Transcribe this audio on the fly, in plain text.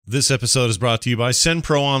This episode is brought to you by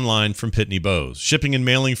SendPro Online from Pitney Bowes. Shipping and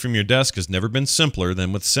mailing from your desk has never been simpler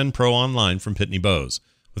than with SendPro Online from Pitney Bowes.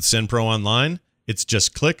 With SendPro Online, it's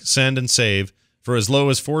just click, send, and save for as low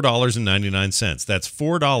as $4.99. That's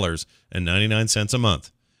 $4.99 a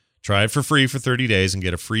month. Try it for free for 30 days and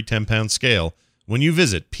get a free 10-pound scale when you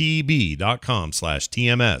visit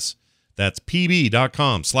pb.com/TMS. That's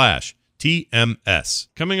pb.com/TMS.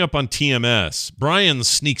 Coming up on TMS, Brian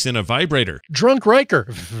sneaks in a vibrator. Drunk Riker.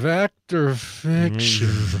 Vector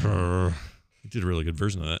fiction. He did a really good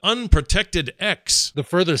version of that. Unprotected X. The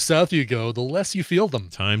further south you go, the less you feel them.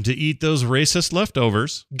 Time to eat those racist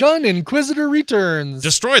leftovers. Gun Inquisitor Returns.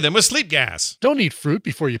 Destroy them with sleep gas. Don't eat fruit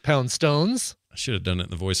before you pound stones. I should have done it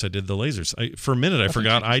in the voice I did the lasers. For a minute, I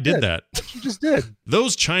forgot I did that. You just did.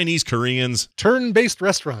 Those Chinese Koreans. Turn-based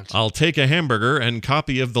restaurant. I'll take a hamburger and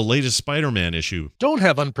copy of the latest Spiderman issue. Don't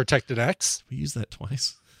have Unprotected X. We used that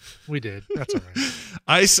twice. We did. That's all right.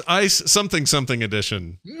 Ice, something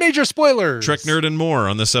edition. Major spoilers. Trek Nerd and more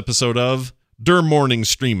on this episode of Der Morning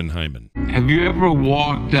Streamenheimen. Have you ever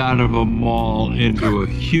walked out of a mall into a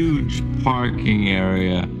huge parking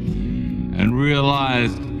area and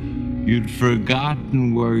realized you'd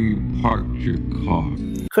forgotten where you parked your car?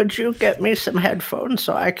 Could you get me some headphones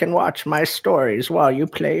so I can watch my stories while you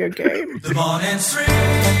play your game? The morning stream,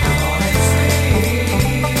 the morning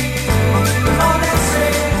stream, the morning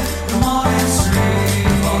stream, the morning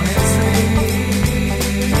stream, the morning stream,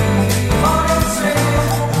 the morning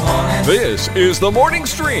stream, the morning stream. This is the Morning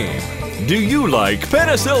Stream. Do you like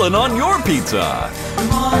penicillin on your pizza? The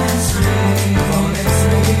morning stream, the morning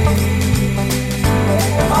stream,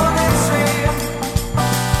 the morning stream.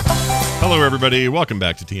 Hello, everybody. Welcome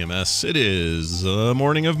back to TMS. It is the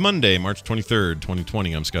morning of Monday, March 23rd,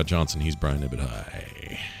 2020. I'm Scott Johnson. He's Brian Ibbett.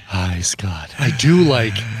 Hi. Hi, Scott. I do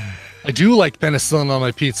like penicillin on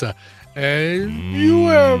my pizza. Have you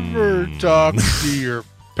ever talked to your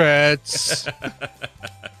pets?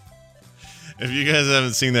 If you guys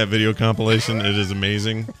haven't seen that video compilation, it is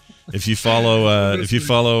amazing. If you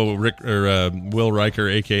follow Rick or Will Riker,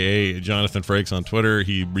 aka Jonathan Frakes, on Twitter,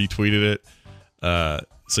 he retweeted it,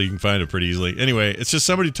 so you can find it pretty easily. Anyway, it's just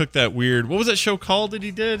somebody took that weird. What was that show called that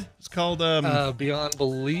he did? It's called Beyond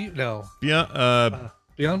Belief. No.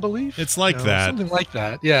 Beyond Belief. It's like that. Something like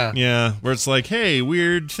that. Yeah. Yeah, where it's like, hey,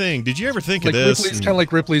 weird thing. Did you ever think Like of this? Ripley's, kind of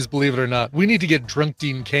like Ripley's Believe It or Not. We need to get Drunk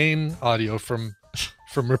Dean Cain audio from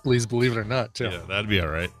Ripley's Believe It or Not too. Yeah, that'd be all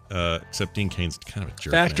right. Except Dean Cain's kind of a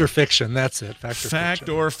jerk. Fact man. or fiction. That's it. Fact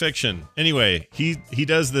or fiction. Anyway, he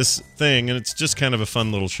does this thing, and it's just kind of a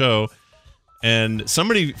fun little show. And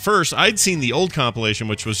somebody first, I'd seen the old compilation,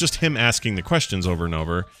 which was just him asking the questions over and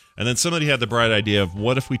over. And then somebody had the bright idea of,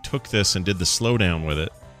 what if we took this and did the slowdown with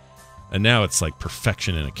it? And now it's like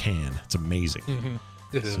perfection in a can. It's amazing. Mm-hmm.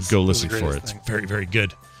 It is. So go listen for it. Thing. It's very, very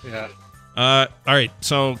good. Yeah. All right.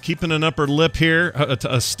 So keeping an upper lip here,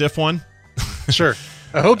 a stiff one. Sure.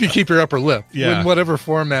 I hope you keep your upper lip. Yeah. In whatever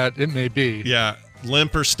format it may be. Yeah.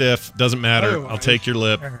 Limp or stiff, doesn't matter. I'll take your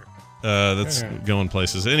lip. That's going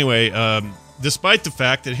places. Anyway, despite the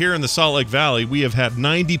fact that here in the Salt Lake Valley, we have had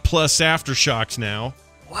 90 plus aftershocks now.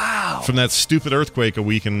 Wow. From that stupid earthquake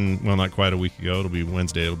not quite a week ago. It'll be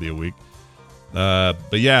Wednesday. It'll be a week. But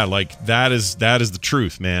yeah, like that is the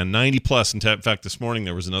truth, man. 90 plus. In fact, this morning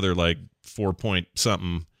there was another like 4 point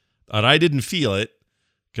something. And I didn't feel it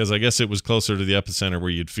because I guess it was closer to the epicenter where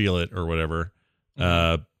you'd feel it or whatever.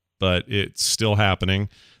 Mm-hmm. But it's still happening.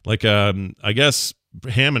 Like, I guess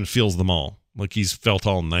Hammond feels them all. Like he's felt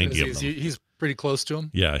all 90 of them. He's pretty close to him.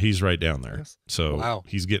 Yeah, he's right down there. Yes. So wow.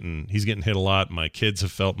 he's getting hit a lot. My kids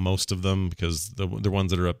have felt most of them because they're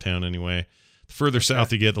ones that are uptown anyway. The further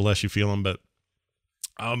south you get, the less you feel them. But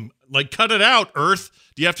like, cut it out, Earth.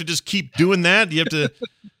 Do you have to just keep doing that? Do you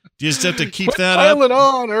just have to keep Quit that piling up?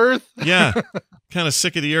 on, Earth. Yeah, kind of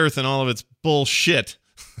sick of the Earth and all of its bullshit.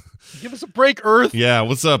 Give us a break, Earth. Yeah,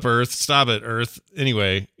 what's up, Earth? Stop it, Earth.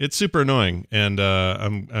 Anyway, it's super annoying, and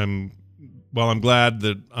I'm glad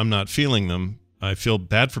that I'm not feeling them. I feel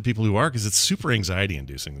bad for people who are, because it's super anxiety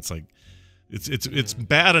inducing. It's like it's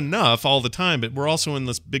bad enough all the time, but we're also in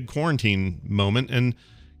this big quarantine moment, and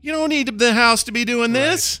you don't need the house to be doing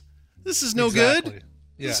this. Right. This is no good.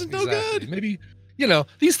 Yeah, this is no good. Maybe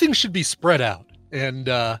these things should be spread out and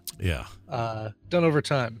done over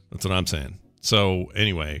time. That's what I'm saying. So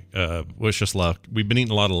anyway, wish us luck. We've been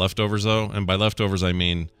eating a lot of leftovers though, and by leftovers I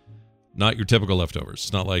mean not your typical leftovers.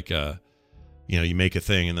 It's not like you make a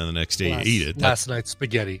thing and then the next day you eat it. Last night's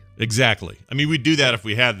spaghetti. Exactly. I mean, we'd do that if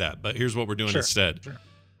we had that, but here's what we're doing instead. Sure.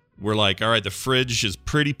 We're like, all right, the fridge is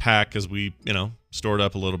pretty packed because we, stored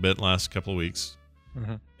up a little bit last couple of weeks.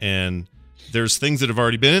 Mm-hmm. And there's things that have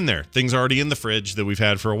already been in there, things already in the fridge that we've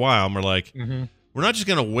had for a while, and we're like, we're not just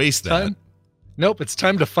going to waste that. Nope, it's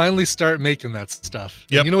time to finally start making that stuff.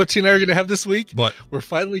 Yep. And you know what Tina and I are going to have this week? What? We're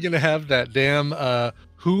finally going to have that damn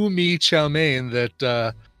Hu Mi Chow Mein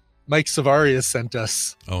that Mike Savarius sent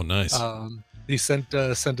us. Oh, nice. He sent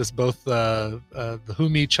us both the Hu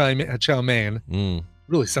Mi Chow Mein.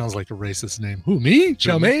 Really sounds like a racist name. Hu Mi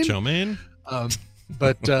Chow Mein? Chow Mein?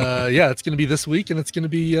 But yeah, it's going to be this week, and it's going to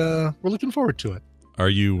be, we're looking forward to it. Are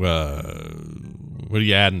you, what are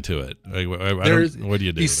you adding to it? What do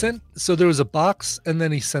you do? So there was a box, and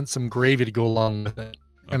then he sent some gravy to go along with it.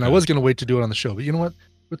 And I was going to wait to do it on the show, but you know what?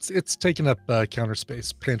 It's taking up counter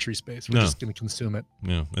space, pantry space. We're just going to consume it.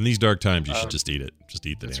 Yeah. In these dark times, you should just eat it. Just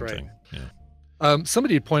eat the damn thing. Yeah.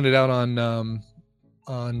 Somebody had pointed out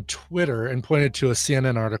on Twitter and pointed to a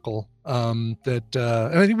CNN article that,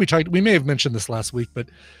 and I think we may have mentioned this last week, but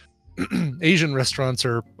Asian restaurants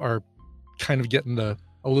are kind of getting a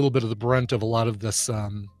little bit of the brunt of a lot of this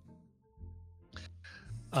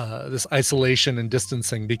this isolation and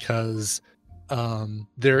distancing, because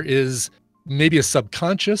there is maybe a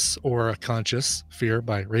subconscious or a conscious fear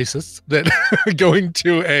by racists that going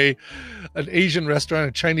to an Asian restaurant,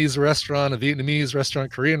 a Chinese restaurant, a Vietnamese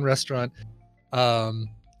restaurant, Korean restaurant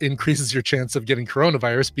increases your chance of getting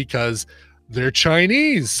coronavirus because they're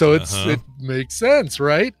Chinese. So it makes sense,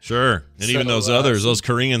 right? Sure. And even those others, those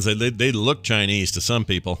Koreans, they look Chinese to some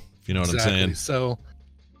people, if you know what I'm saying.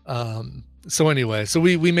 So anyway, so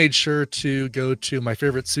we made sure to go to my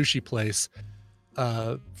favorite sushi place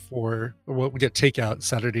for what we get takeout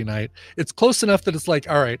Saturday night. It's close enough that it's like,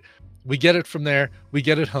 all right, we get it from there, we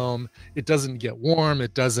get it home. It doesn't get warm.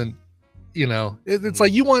 It doesn't, it's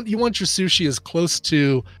like you want your sushi as close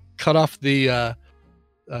to cut off the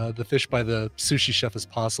fish by the sushi chef as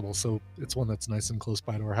possible. So it's one that's nice and close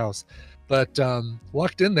by to our house. But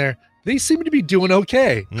walked in there, they seem to be doing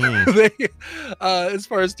okay. As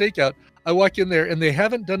far as takeout, I walk in there and they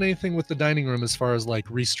haven't done anything with the dining room as far as like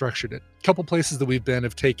restructured it. A couple places that we've been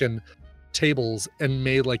have taken tables and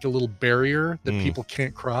made like a little barrier that people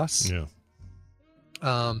can't cross. Yeah.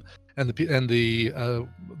 And the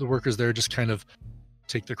workers there just kind of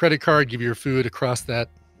take their credit card, give you your food across that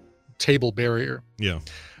table barrier. Yeah.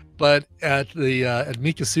 But at the at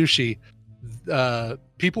Mika Sushi,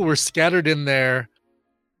 people were scattered in there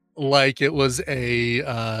like it was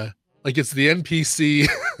like it's the NPC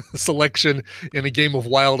selection in a game of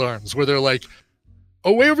Wild Arms, where they're like,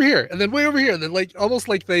 oh, way over here, and then way over here, and then like almost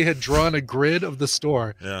like they had drawn a grid of the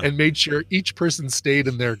store and made sure each person stayed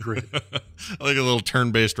in their grid. Like a little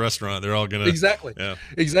turn-based restaurant. They're all gonna exactly.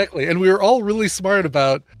 And we were all really smart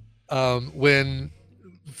about when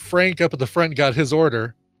Frank up at the front got his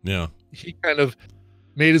order. Yeah, he kind of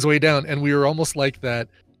made his way down, and we were almost like that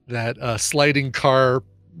sliding car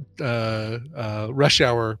rush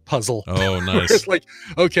hour puzzle. Oh, nice. It's like,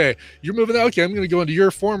 okay, you're moving out. Okay, I'm going to go into your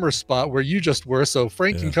former spot where you just were, so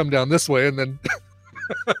Frank can come down this way, and then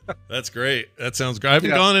That's great. That sounds great. I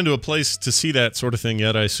haven't gone into a place to see that sort of thing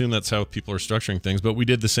yet. I assume that's how people are structuring things, but we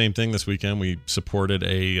did the same thing this weekend. We supported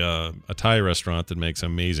a Thai restaurant that makes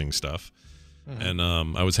amazing stuff. And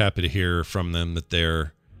I was happy to hear from them that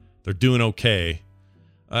they're doing okay.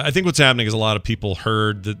 I think what's happening is a lot of people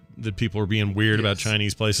heard that people were being weird about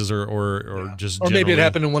Chinese places or just or maybe it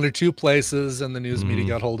happened in one or two places and the news media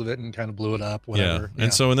got hold of it and kind of blew it up, whatever.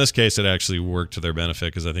 And so in this case it actually worked to their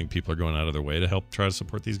benefit because I think people are going out of their way to help try to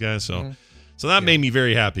support these guys. So so that made me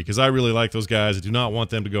very happy because I really like those guys. I do not want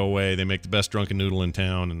them to go away. They make the best drunken noodle in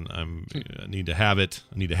town, and I need to have it.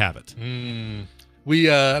 I don't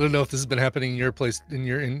know if this has been happening in your place in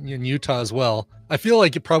Utah as well. I feel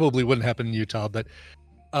like it probably wouldn't happen in Utah, but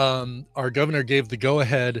our governor gave the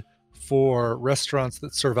go-ahead for restaurants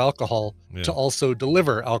that serve alcohol to also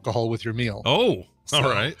deliver alcohol with your meal. Oh, all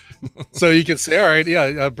right. So you could say, all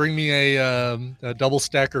right, bring me a double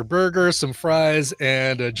stacker burger, some fries,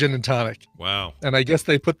 and a gin and tonic. Wow. And I guess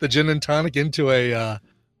they put the gin and tonic into a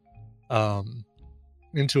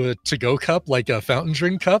to-go cup, like a fountain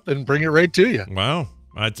drink cup, and bring it right to you. Wow.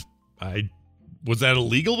 I was that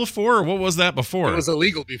illegal before, or what was that before? It was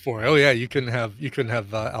illegal before. Oh yeah, you couldn't have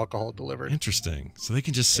alcohol delivered. Interesting. So they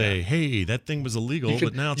can just say, "Hey, that thing was illegal,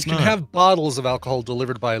 but now it's not." You can have bottles of alcohol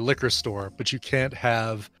delivered by a liquor store, but you can't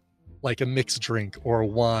have like a mixed drink or a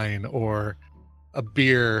wine or a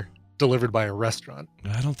beer delivered by a restaurant.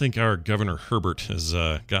 I don't think our Governor Herbert has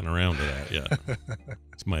gotten around to that yet.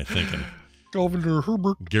 That's my thinking. Governor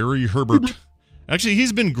Herbert. Gary Herbert. Actually,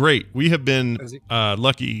 he's been great. We have been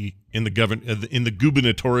lucky in the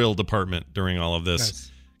gubernatorial department during all of this.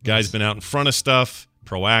 Nice. Guy's been out in front of stuff,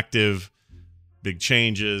 proactive, big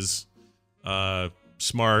changes,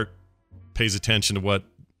 smart, pays attention to what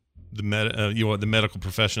the the medical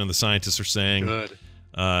profession and the scientists are saying. Good.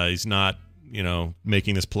 He's not,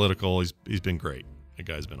 making this political. He's been great. The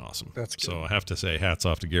guy's been awesome. That's good. So I have to say, hats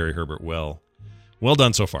off to Gary Herbert. Well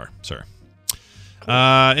done so far, sir.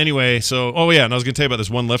 Anyway, so and I was going to tell you about this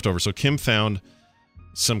one leftover. So Kim found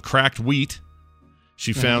some cracked wheat.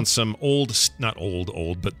 She found some not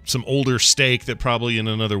old, but some older steak that probably in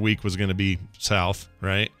another week was going to be south,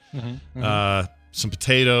 right? Some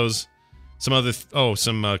potatoes, some other,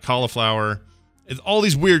 some cauliflower. All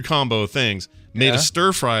these weird combo things. Made a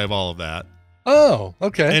stir fry of all of that. Oh,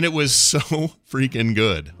 okay. And it was so freaking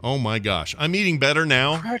good. Oh my gosh. I'm eating better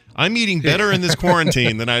now. I'm eating better in this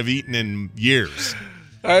quarantine than I've eaten in years.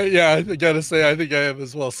 I gotta say, I think I have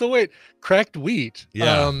as well. So wait, cracked wheat.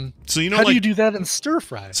 Yeah. So how do you do that in stir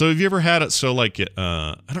fry? So have you ever had it? So like,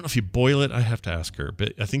 I don't know if you boil it. I have to ask her,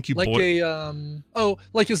 but I think you like boil.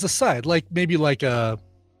 Like as a side, like maybe like a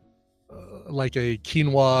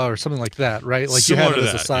quinoa or something like that, right? Like Similar you have it to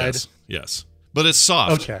as a that, side. Yes. But it's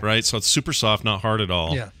soft, Okay. right? So it's super soft, not hard at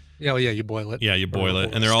all. Yeah. Yeah. You boil it. Yeah, you boil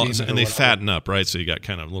it, and they're all and they fatten up, right? So you got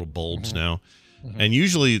kind of little bulbs now. And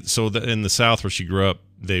usually, in the South where she grew up,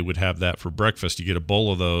 they would have that for breakfast. You get a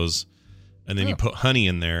bowl of those, and then you put honey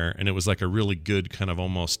in there, and it was like a really good kind of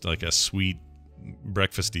almost like a sweet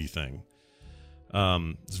breakfasty thing.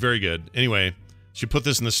 It's very good. Anyway, she put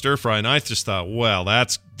this in the stir fry, and I just thought, well,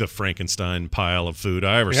 that's the Frankenstein pile of food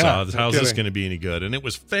I ever saw. How's this going to be any good? And it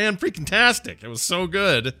was fan-freaking-tastic. It was so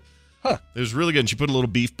good. Huh. It was really good. And she put a little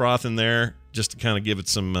beef broth in there just to kind of give it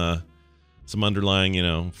some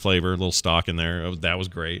underlying, flavor, a little stock in there. That was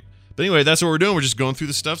great. But anyway, that's what we're doing. We're just going through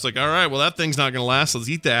the stuff. It's like, all right, well, that thing's not going to last. Let's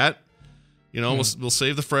eat that. We'll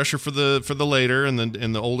save the fresher for the later, and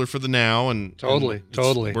the older for the now. And totally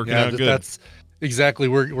working out good. That's exactly.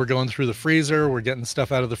 We're going through the freezer. We're getting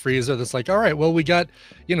stuff out of the freezer. That's like, all right, well, we got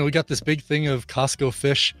this big thing of Costco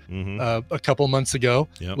fish a couple months ago.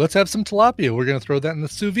 Yep. Let's have some tilapia. We're going to throw that in the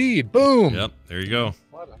sous vide. Boom. Yep. There you go.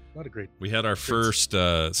 What a great. We had our first.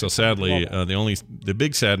 So sadly, the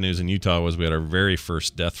big sad news in Utah was we had our very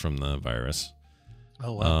first death from the virus.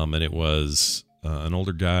 Oh wow. And it was an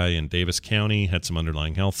older guy in Davis County, had some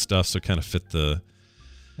underlying health stuff, so kind of fit the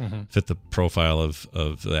profile of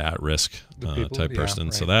the at-risk type person.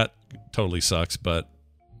 Right. So that totally sucks, but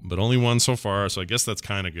only one so far. So I guess that's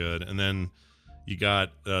kind of good. And then you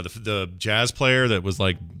got the jazz player that was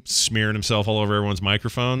like smearing himself all over everyone's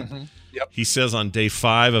microphone. Yep. He says on day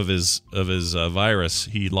 5 of his virus,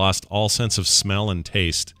 he lost all sense of smell and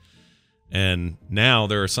taste. And now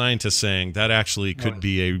there are scientists saying that actually could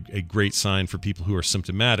be a great sign for people who are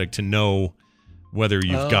symptomatic to know whether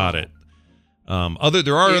you've got it. There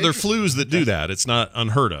are other flus that do that. It's not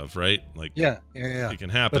unheard of, right? Like, it can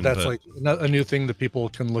happen. But that's like a new thing that people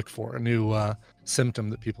can look for, a new symptom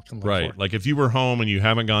that people can look for. Right. Like if you were home and you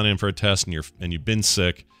haven't gone in for a test and you've been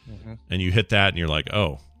sick and you hit that and you're like,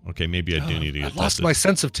 oh, okay, maybe I do need to get tested. I lost my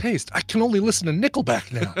sense of taste. I can only listen to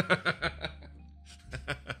Nickelback now.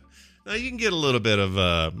 Now you can get a little bit of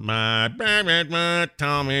my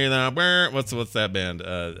Tommy the what's that band?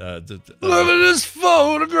 Look at this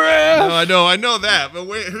photograph. No, I know that. But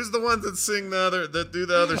wait, who's the ones that sing that do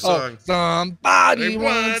the other song? Somebody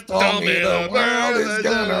once told me the world is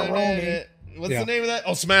gonna roll me. What's the name of that?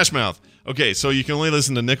 Oh, Smash Mouth. Okay, so you can only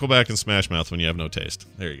listen to Nickelback and Smash Mouth when you have no taste.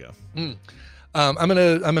 There you go. I'm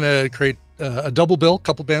gonna create a double bill,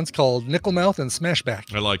 couple bands called Nickelmouth and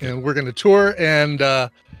Smashback. I like it. And we're gonna tour and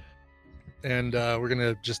we're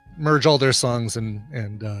gonna just merge all their songs and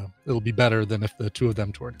it'll be better than if the two of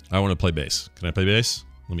them toured. I want to play bass. Can I play bass?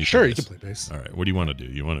 Let me. Sure, you can play bass. All right. What do you want to do?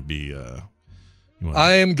 You want to be?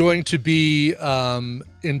 I am going to be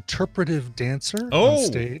interpretive dancer on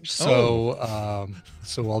stage. So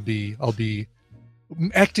so I'll be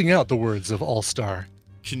acting out the words of All Star.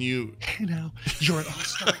 Can you? Hey now, you're an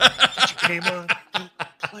all-star. Put your game on and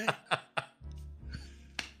play.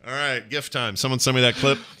 All right, gift time. Someone send me that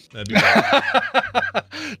clip. That'd be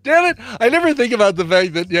great. Damn it! I never think about the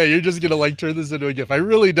fact that you're just gonna like turn this into a gift. I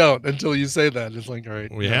really don't until you say that. It's like, all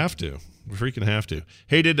right, we have to. We freaking have to.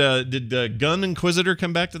 Hey, did Gun Inquisitor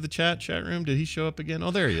come back to the chat room? Did he show up again?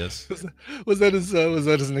 Oh, there he is. Was that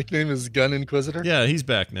his nickname? Is Gun Inquisitor? Yeah, he's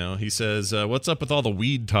back now. He says, "What's up with all the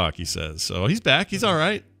weed talk?" He says. So he's back. He's all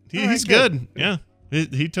right. He's good. Yeah,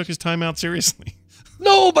 he took his time out seriously.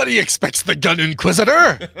 Nobody expects the Gun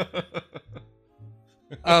Inquisitor.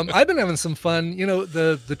 I've been having some fun.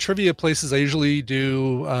 The trivia places I usually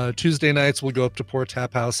do Tuesday nights. We'll go up to Poor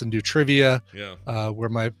Tap House and do trivia. Yeah. Where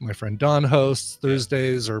my friend Don hosts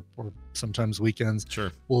Thursdays or sometimes weekends.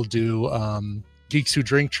 Sure. We'll do Geeks Who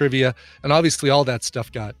Drink trivia, and obviously all that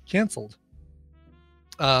stuff got canceled.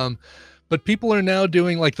 But But people are now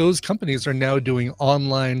doing, like, those companies are now doing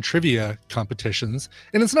online trivia competitions.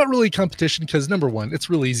 And it's not really competition because, number one, it's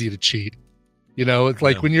really easy to cheat. You know, it's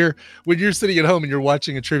like when you're sitting at home and you're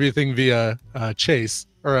watching a trivia thing via Chase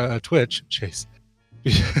or Twitch,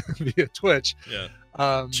 via Twitch. Yeah.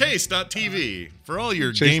 Chase.tv for all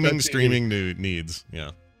your gaming streaming needs.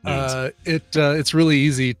 Yeah. It's really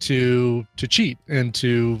easy to cheat and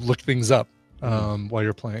to look things up while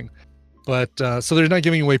you're playing. But so they're not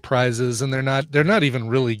giving away prizes, and they're not even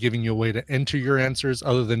really giving you a way to enter your answers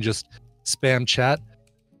other than just spam chat.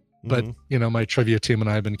 But you know, my trivia team and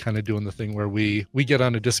I have been kind of doing the thing where we get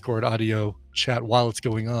on a Discord audio chat while it's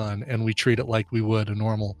going on, and we treat it like we would a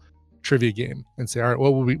normal trivia game and say, all right,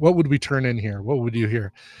 what would we turn in here? What would you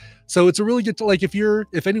hear? So it's a really good, like,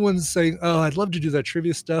 if anyone's saying, oh, I'd love to do that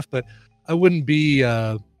trivia stuff, but I wouldn't be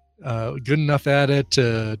good enough at it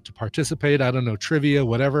to participate. I don't know, trivia,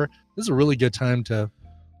 whatever. This is a really good time to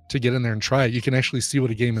get in there and try it. You can actually see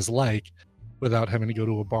what a game is like without having to go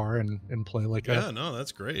to a bar and play like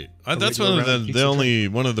that's great. That's one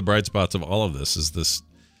of the bright spots of all of this is this.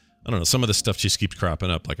 I don't know, some of the stuff just keeps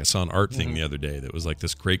cropping up. Like I saw an art thing the other day that was like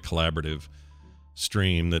this great collaborative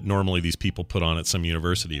stream that normally these people put on at some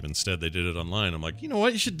university, but instead they did it online. I'm like, you know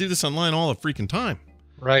what? You should do this online all the freaking time.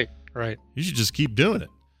 Right. You should just keep doing it.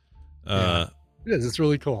 It is. It's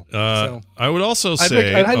really cool. So I would also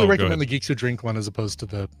say I'd highly recommend the Geeks Who Drink one as opposed to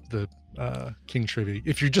the King Trivia.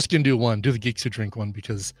 If you're just gonna do one, do the Geeks Who Drink one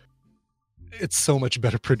because it's so much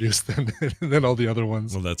better produced than all the other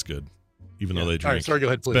ones. Well, that's good. Even though they drink. All right, sorry, go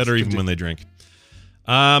ahead, please. It's better even when they drink.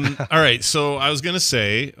 All right, so I was going to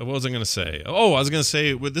say, what was I going to say? Oh, I was going to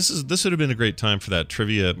say, this would have been a great time for that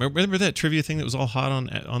trivia. Remember that trivia thing that was all hot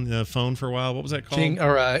on the phone for a while? What was that called?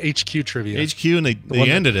 HQ Trivia. HQ, and they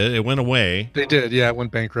ended it. It went away. They did, yeah. It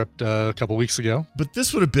went bankrupt a couple weeks ago. But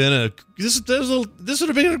this would have been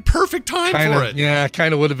a perfect time for it. Yeah,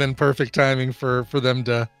 kind of would have been perfect timing for them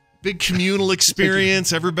to. Big communal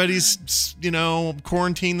experience. Everybody's,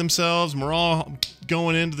 quarantined themselves, and we're all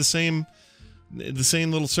going into the same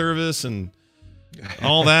little service and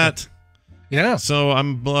all that. Yeah. So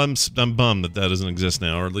I'm bummed that doesn't exist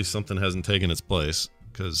now, or at least something hasn't taken its place,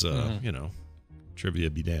 because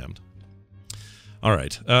trivia be damned. All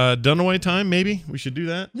right, Dunaway time. Maybe we should do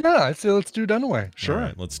that. Yeah, I'd say let's do Dunaway. Sure. All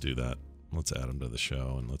right, let's do that. Let's add him to the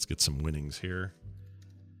show and let's get some winnings here.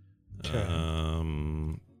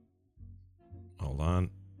 Okay. Hold on.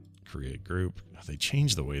 Create group. They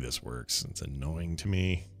changed the way this works. It's annoying to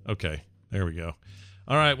me. Okay, there we go.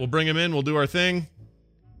 All right, we'll bring him in. We'll do our thing.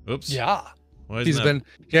 Oops. Yeah. Why He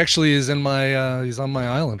actually is in my. He's on my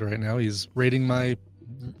island right now. He's raiding my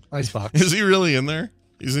icebox. Is he really in there?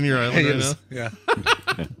 He's in your island right now. Yeah.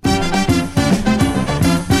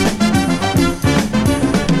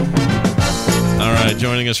 All right,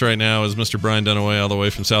 joining us right now is Mr. Brian Dunaway, all the way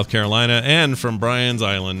from South Carolina and from Brian's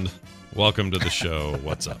Island. Welcome to the show.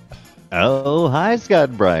 What's up? Oh, hi, Scott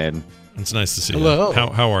and Brian. It's nice to see Hello. you.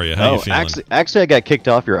 How are you? How are you feeling? Actually, I got kicked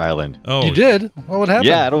off your island. Oh, You did? What happened?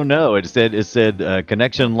 Yeah, I don't know. It said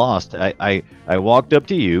connection lost. I walked up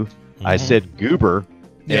to you. I said goober,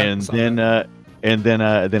 Yeah, and saw then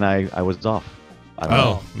I was off. I don't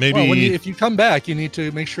know. Maybe Well, if you come back, you need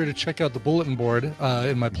to make sure to check out the bulletin board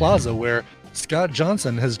in my plaza where Scott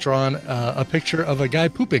Johnson has drawn a picture of a guy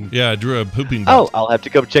pooping. Yeah, I drew a pooping Oh, butt. I'll have to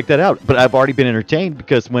go check that out. But I've already been entertained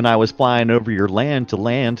because when I was flying over your land to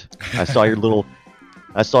land, I saw your little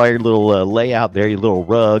layout there, your little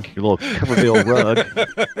rug, your little Coverville rug.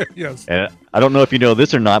 Yes. And I don't know if you know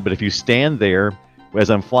this or not, but if you stand there as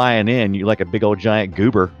I'm flying in, you're like a big old giant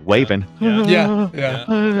goober waving. Yeah.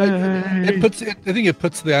 I think it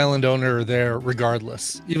puts the island owner there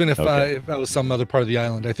regardless. Even if I was some other part of the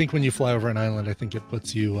island, I think when you fly over an island, I think it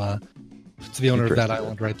puts you puts the owner of that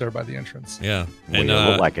island right there by the entrance. Yeah, And you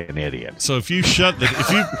look like an idiot. So if you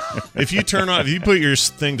if you turn on, if you put your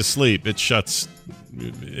thing to sleep, it shuts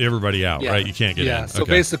everybody out, right? You can't get in. Yeah. So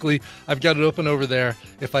basically, I've got it open over there.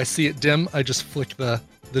 If I see it dim, I just flick the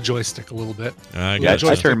joystick a little bit. I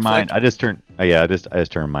turn mine. I just turn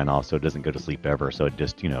mine off so it doesn't go to sleep ever. So it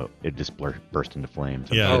just burst into flames.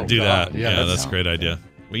 Yeah, do that. Yeah, Yeah, that's a great idea.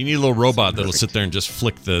 Well, you need a little robot that'll sit there and just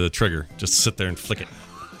flick the trigger. Just sit there and flick it.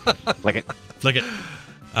 Like it. Flick it.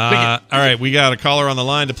 All right, we got a caller on the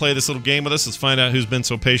line to play this little game with us. Let's find out who's been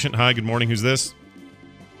so patient. Hi, good morning. Who's this?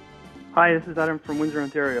 Hi, this is Adam from Windsor,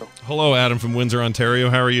 Ontario. Hello, Adam from Windsor, Ontario.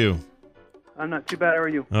 How are you? I'm not too bad. How are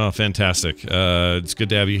you? Oh, fantastic. It's good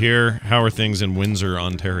to have you here. How are things in Windsor,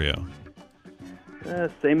 Ontario?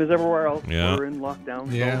 Same as everywhere else. Yeah. We're in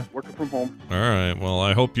lockdown, Yeah. so working from home. All right. Well,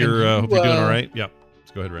 I hope you're doing all right. Yeah.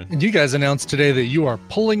 Go ahead, Ryan. And you guys announced today that you are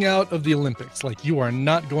pulling out of the Olympics. Like you are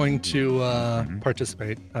not going to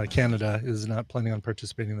participate. Canada is not planning on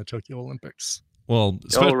participating in the Tokyo Olympics. Well,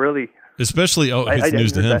 Oh, really? especially it's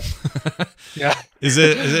news to him. Yeah. Is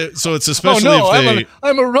it? So it's especially oh no, if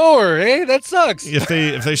I'm a rower. Eh? That sucks. if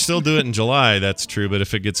they still do it in July, that's true. But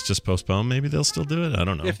if it gets just postponed, maybe they'll still do it. I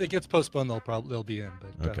don't know. If it gets postponed, they'll be in.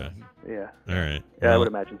 But, Okay. Yeah. All right. Yeah, I would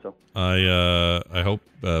imagine so. I hope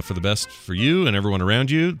for the best for you and everyone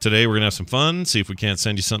around you. Today we're gonna have some fun. See if we can't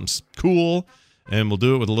send you something cool, and we'll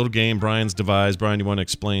do it with a little game Brian's devised. Brian, you want to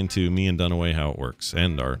explain to me and Dunaway how it works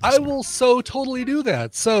and our I will so totally do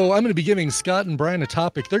that. So I'm going to be giving Scott and Brian a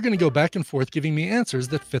topic. They're going to go back and forth giving me answers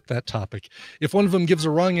that fit that topic. If one of them gives a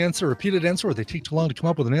wrong answer, a repeated answer, or they take too long to come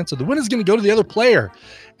up with an answer, the win is going to go to the other player.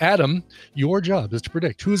 Adam, your job is to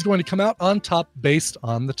predict who is going to come out on top based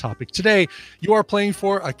on the topic. Today, you are playing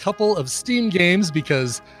for a couple of Steam games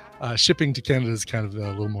because shipping to Canada is kind of a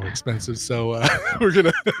little more expensive. So we're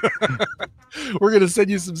gonna send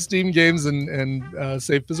you some Steam games and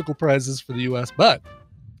save physical prizes for the U.S. But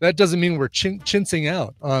that doesn't mean we're chincing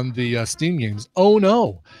out on the Steam games. Oh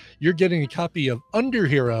no, you're getting a copy of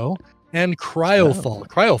Underhero and Cryofall.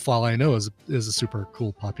 Cryofall, I know, is a super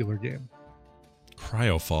cool, popular game.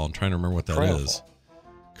 Cryofall. I'm trying to remember what that is.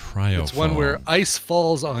 Cryofall. It's one where ice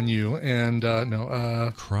falls on you, and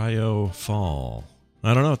Cryofall.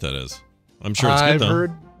 I don't know what that is. I'm sure it's good I've though.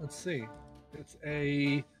 heard. Let's see. It's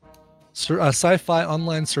a sci-fi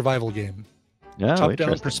online survival game. Yeah, Top-down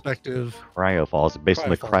interesting. perspective. Cryofall is it based on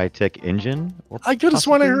the Cryofall. Crytek engine? Or I could have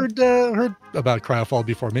sworn I possibly? heard about Cryofall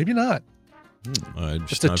before. Maybe not.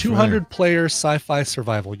 It's a 200-player sci-fi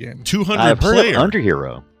survival game. 200 I've heard player. of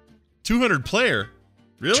Underhero. 200 player.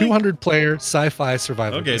 Really? 200-player sci-fi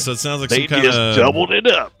survival game. Okay, so it sounds like They some kind just of doubled it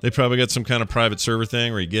up. They probably got some kind of private server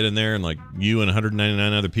thing where you get in there and like you and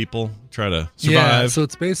 199 other people try to survive. Yeah, so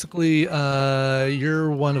it's basically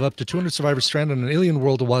you're one of up to 200 survivors stranded on an alien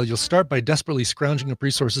world. While you'll start by desperately scrounging up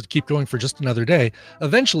resources to keep going for just another day,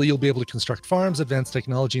 eventually you'll be able to construct farms, advanced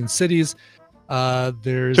technology, and cities.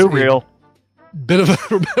 There's Too real. bit of a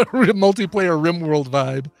multiplayer RimWorld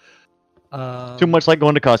vibe. Too much like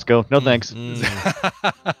going to Costco. No thanks.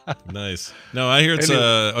 Nice. No, I hear it's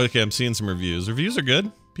okay. I'm seeing some reviews. Reviews are good.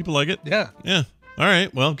 People like it. Yeah. Yeah. All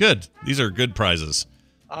right. Well, good. These are good prizes.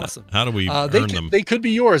 Awesome. How do we earn them? They could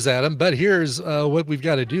be yours, Adam, but here's what we've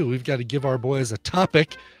got to do. We've got to give our boys a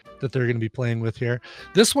topic that they're going to be playing with here.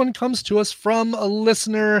 This one comes to us from a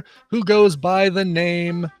listener who goes by the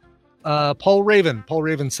name Paul Raven. Paul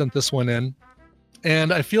Raven sent this one in,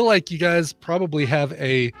 and I feel like you guys probably have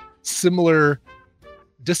a similar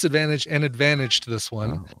disadvantage and advantage to this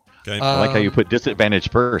one. Okay. I like how you put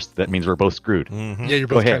disadvantage first. That means we're both screwed. Mhm. Yeah, you're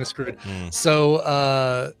Go both ahead. kind of screwed.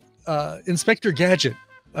 So Inspector Gadget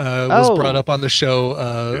was brought up on the show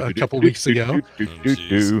a couple weeks ago, Oh,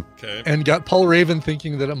 jeez. Okay. and got Paul Raven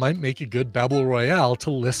thinking that it might make a good Babble Royale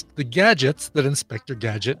to list the gadgets that Inspector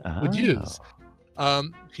Gadget would use.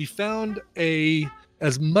 He found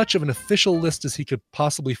as much of an official list as he could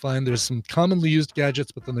possibly find. There's some commonly used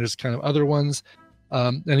gadgets, but then there's kind of other ones.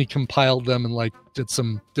 And he compiled them and like did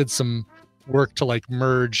some work to like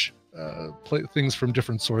merge things from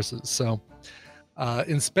different sources. So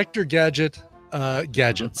Inspector Gadget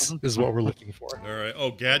gadgets is what we're looking for. All right. Oh,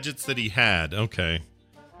 gadgets that he had. Okay.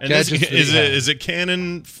 And Gadgets that he had. is it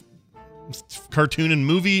canon, cartoon and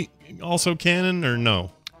movie also canon or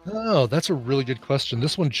no? Oh, that's a really good question.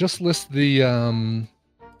 This one just lists the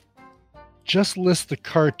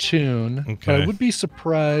cartoon. But Okay. I would be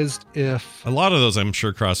surprised if A lot of those I'm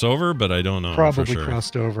sure cross over, but I don't know. probably for sure.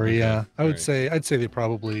 crossed over. Okay. Yeah, I'd Alright. say they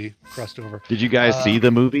probably crossed over. Did you guys see the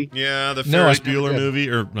movie? Yeah, the No, I Ferris never Bueller did. movie,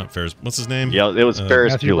 or not Ferris. What's his name? Yeah, it was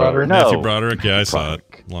Ferris Matthew Bueller. Broderick? No, Matthew Broderick. Yeah, I saw it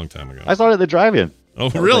Broderick. a long time ago. I saw it at the drive-in. Oh,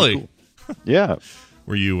 That was really? really cool. Yeah.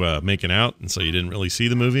 Were you making out, and so you didn't really see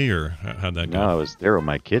the movie, or how'd that go? No, I was there when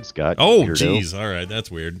my kids got. Oh, weirdo. geez. All right, that's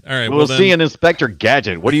weird. All right, We'll well then. see an Inspector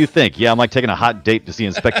Gadget. What do you think? Yeah, I'm like taking a hot date to see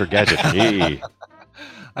Inspector Gadget. Hey,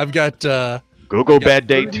 I've got go bad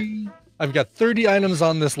date. I've got 30 items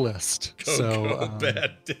on this list. Go, so go,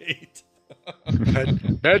 bad date.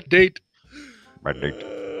 bad date. Bad date.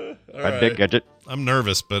 All Bad right. date gadget. I'm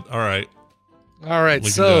nervous, but all right. All right, We can do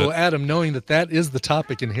so it. Adam, knowing that is the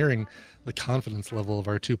topic and hearing the confidence level of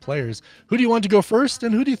our two players, who do you want to go first,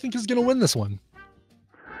 and who do you think is going to win this one?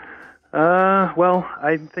 Well,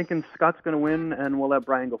 I'm thinking Scott's going to win, and we'll let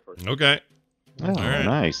Brian go first. Okay. Oh, right.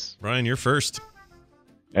 nice. Brian, you're first.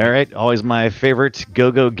 All right, always my favorite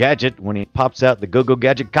go-go gadget when he pops out the go-go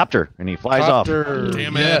gadget copter and he flies off. Copter,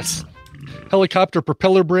 Damn it. yes. Helicopter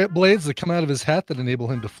propeller blades that come out of his hat that enable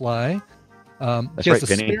him to fly. That's He has right, a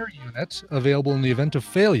Vinny. spare unit available in the event of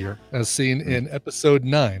failure, as seen in episode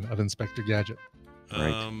 9 of Inspector Gadget.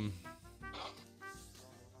 Right.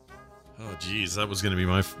 Oh, geez, that was going to be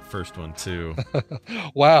my first one too.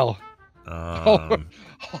 Wow. Um,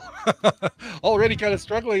 Already kind of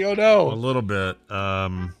struggling. Oh a no. little bit.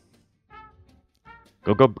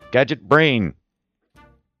 Go gadget brain.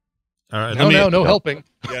 All right, No helping.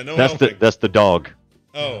 Yeah, no That's helping. that's the dog.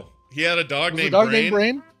 Oh, he had a dog Was the named dog Brain. named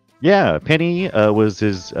Brain? Yeah, Penny was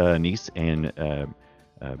his niece, and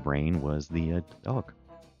Brain was the dog.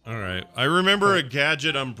 All right, I remember a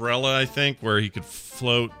gadget umbrella. I think where he could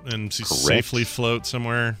float and safely float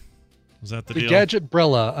somewhere. Was that the deal? Gadget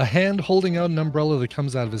Brella, a hand holding out an umbrella that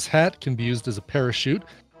comes out of his hat, can be used as a parachute.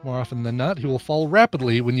 More often than not, he will fall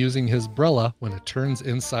rapidly when using his brella when it turns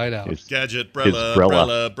inside out. Gadget His Brella,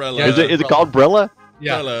 Brella. Brella. Is it called Brella?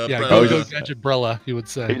 Yeah, Brella, yeah. Brella. Go, Oh, go just- Gadget Brella, he would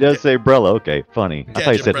say. He does say Brella. Okay, funny. I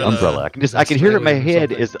thought he said Gadget Brella. umbrella. I can hear it in my Australian or head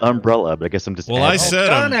something. is umbrella, but I guess I'm just. Well, I adding- said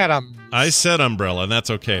John Adams. I said umbrella, and that's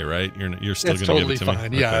okay, right? You're still It's going to totally give it to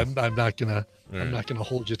fine. me. Yeah, Okay. I'm not gonna. All I'm not gonna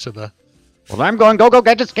hold you to the. Well, I'm going go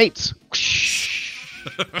gadget skates.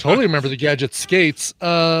 Totally remember the gadget skates.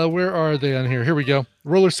 Where are they on here? Here we go.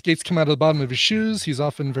 Roller skates come out of the bottom of his shoes. He's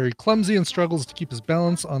often very clumsy and struggles to keep his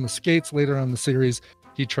balance on the skates. Later on in the series,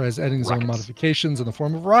 he tries adding his own Rockets. modifications in the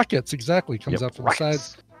form of rockets. Exactly, comes Yep, out from the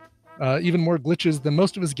sides. Even more glitches than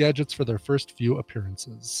most of his gadgets for their first few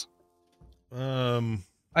appearances.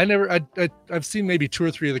 I've seen maybe 2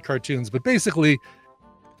 or 3 of the cartoons, but basically,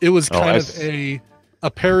 it was kind of a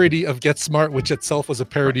parody of Get Smart, which itself was a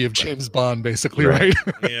parody of James Bond, basically, right?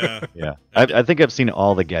 Yeah. Yeah, I think I've seen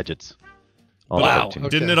all the gadgets. All the Wow. cartoons. Okay.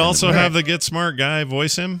 Didn't it also have the Get Smart guy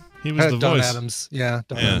voice him? He was the Don voice. Adams. Yeah,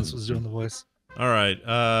 Don Yeah. Adams was doing the voice. All right.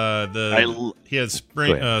 He had Go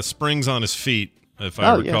ahead. springs on his feet, if I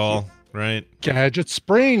Oh, yeah. recall. Right. Gadget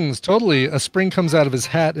springs, totally. A spring comes out of his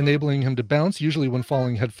hat, enabling him to bounce, usually when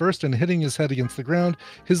falling headfirst and hitting his head against the ground.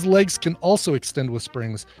 His legs can also extend with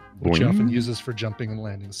springs, which he Boing. often uses for jumping and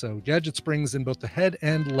landing. So, gadget springs in both the head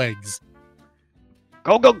and legs.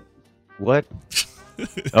 Go. What?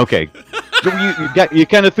 Okay. You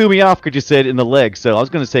kind of threw me off because you said in the legs. So I was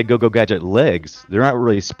going to say go gadget legs. They're not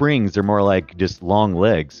really springs. They're more like just long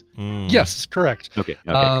legs. Yes, correct. Okay.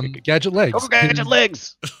 Gadget legs. Go gadget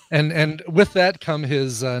legs. And with that come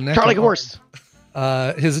his neck. Charlie and horse.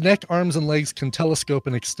 His neck, arms, and legs can telescope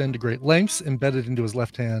and extend to great lengths. Embedded into his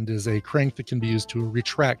left hand is a crank that can be used to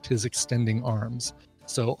retract his extending arms.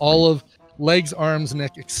 So all of legs, arms,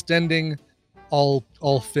 neck extending, all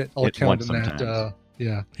fit, all It count in once that. sometimes.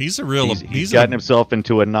 Yeah, He's a real. He's gotten himself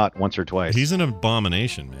into a knot once or twice. He's an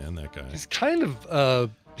abomination, man. That guy. he's kind of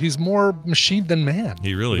he's more machine than man.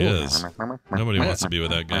 He really is. Nobody wants to be with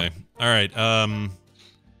that guy. All right.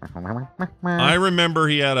 I remember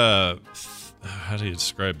he had a. How do you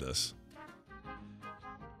describe this?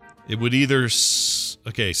 It would either.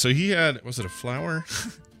 Okay, so he had. Was it a flower?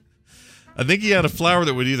 I think he had a flower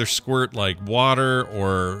that would either squirt like water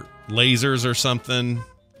or lasers or something.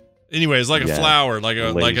 Anyway, it's like a flower, like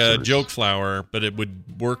a lasers. joke flower, but it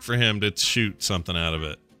would work for him to shoot something out of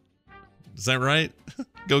it. Is that right?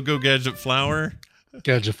 Go gadget flower.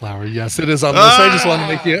 Gadget flower. Yes, it is on this. I just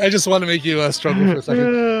want to make you struggle for a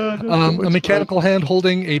second. A mechanical hand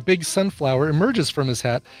holding a big sunflower emerges from his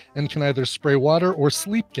hat and can either spray water or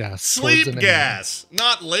sleep gas. towards Sleep an enemy. gas,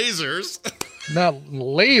 not lasers. Not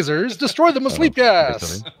lasers. Destroy them with sleep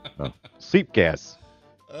gas. Sleep gas.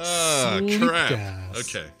 Sleep crap. gas.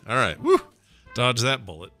 Okay. All right. Woo. Dodge that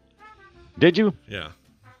bullet. Did you? Yeah.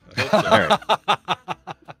 All right.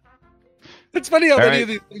 It's funny how All many right. of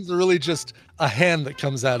these things are really just a hand that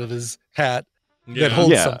comes out of his hat Yeah. that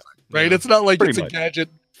holds Yeah. something, right? Yeah. It's not like Pretty it's a much. gadget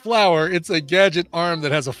flower. It's a gadget arm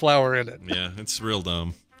that has a flower in it. Yeah, it's real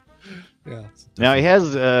dumb. Yeah. Now he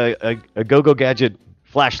has a go gadget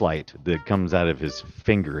flashlight that comes out of his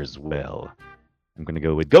finger as well. I'm going to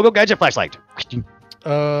go with go gadget flashlight.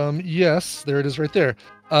 Yes, there it is right there.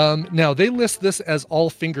 Now they list this as all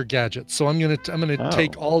finger gadgets. So I'm gonna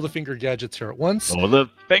take all the finger gadgets here at once. Oh, the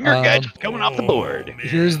finger gadget coming off the board.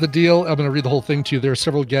 Here's the deal. I'm gonna read the whole thing to you. There are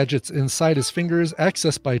several gadgets inside his fingers,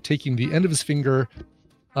 accessed by taking the end of his finger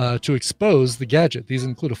to expose the gadget. These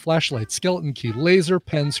include a flashlight, skeleton key, laser,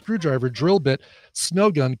 pen, screwdriver, drill bit,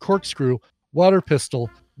 snow gun, corkscrew, water pistol,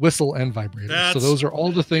 whistle, and vibrator. So those are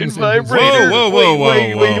all the things. And in his- vibrator.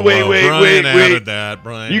 Wait, Brian added that.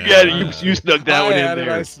 Brian, You got it. You snuck that one in I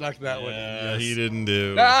there. snuck that one in. Yeah, Yes. he didn't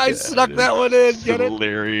do. I snuck that one in. Get it?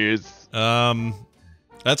 Hilarious.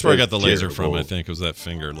 That's where I got the That's laser from. terrible. I think was that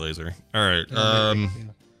finger laser. All right. Yeah.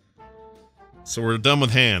 So we're done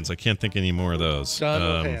with hands. I can't think any more of those.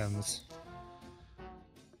 Done with hands.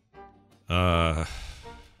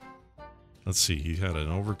 Let's see. He had an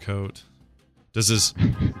overcoat. Does his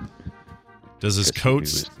Guess coat? he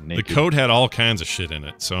was The naked. coat had all kinds of shit in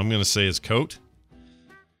it, so I'm gonna say his coat.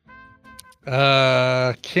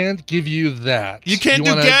 Can't give you that. You can't You do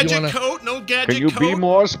wanna- gadget you wanna- coat. No gadget Can you coat. be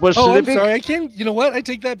more specific? Oh, I'm sorry. I can't. You know what? I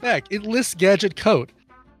take that back. It lists gadget coat.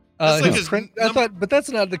 That's like his his print- I num- thought, but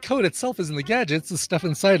that's not the coat itself. Isn't the gadget? It's the stuff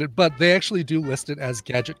inside it. But they actually do list it as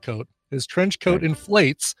gadget coat. His trench coat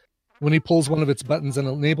inflates when he pulls one of its buttons and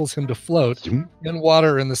enables him to float in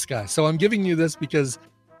water or in the sky. So I'm giving you this because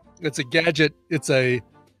it's a gadget. It's a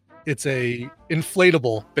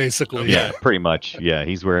inflatable, basically. Yeah, pretty much. Yeah,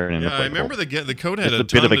 he's wearing an Yeah, I inflatable. remember the coat had It's a a bit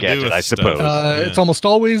ton of a to do gadget, with I stuff. suppose. Yeah. It's almost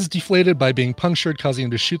always deflated by being punctured, causing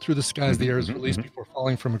him to shoot through the sky as the air is released before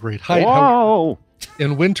falling from a great height. However, Whoa!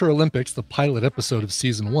 in Winter Olympics, the pilot episode of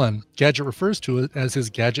season 1, Gadget refers to it as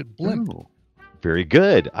his gadget blimp. Oh, very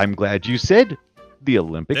good. I'm glad you said the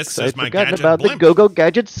Olympics. This is I'd my forgotten gadget about blimp. the Go-Go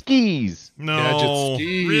Gadget skis. No, Gadget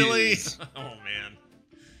skis. really? Oh man.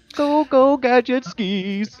 Go-Go Gadget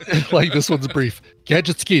skis. Like this one's brief.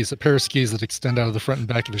 Gadget skis, a pair of skis that extend out of the front and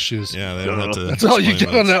back of the shoes. Yeah, they don't have to. That's all you get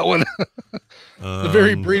explain on that one. much. A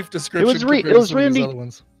very brief description. it was compared to some of these really- other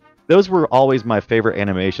ones. Those were always my favorite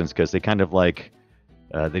animations because they kind of like,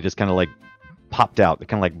 they just kind of like popped out. They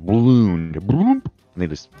kind of like ballooned, bloop, and they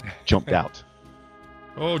just jumped out.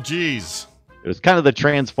 Oh, geez. It was kind of the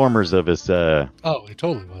Transformers of his Oh, it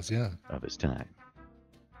totally was, yeah. time.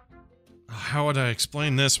 How would I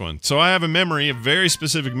explain this one? So I have a very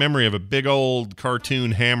specific memory of a big old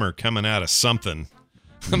cartoon hammer coming out of something,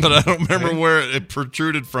 but I don't remember where it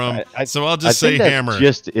protruded from. So I'll just I say think that's hammer.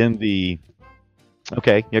 Just in the.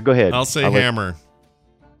 Okay, yeah, go ahead. I'll say let- hammer.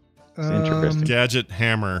 It's interesting. Gadget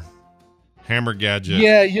hammer. Hammer gadget.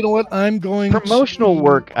 Yeah, you know what? I'm going Promotional to...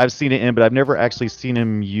 work I've seen it in, but I've never actually seen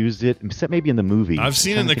him use it, except maybe in the movie. I've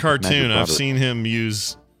seen it in the cartoon. I've seen him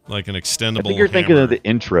use like an extendable I think you're thinking hammer. of the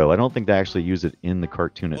intro. I don't think they actually use it in the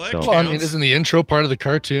cartoon Well, that itself. Well, I mean, counts. isn't the intro part of the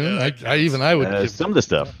cartoon? Yeah, that I would give Some of the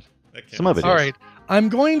stuff. That Some of counts. it All is. right, I'm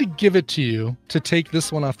going to give it to you to take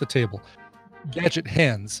this one off the table. Gadget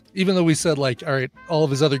hands. Even though we said, like, all right, all of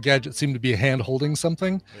his other gadgets seem to be a hand holding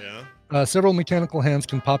something. Yeah. Several mechanical hands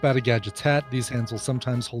can pop out of Gadget's hat. These hands will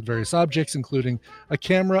sometimes hold various objects, including a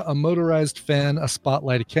camera, a motorized fan, a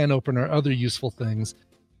spotlight, a can opener, other useful things.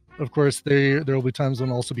 Of course, there will be times when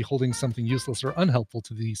he'll also be holding something useless or unhelpful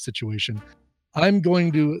to the situation. I'm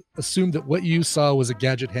going to assume that what you saw was a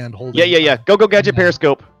Gadget hand holding. Yeah. Go Gadget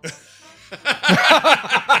Periscope.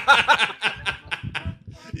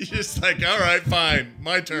 You're just like, all right, fine,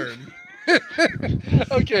 my turn.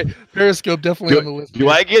 Okay, Periscope definitely on the list. Do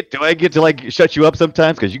I get to like shut you up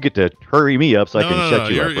sometimes because you get to hurry me up so I No, can no, shut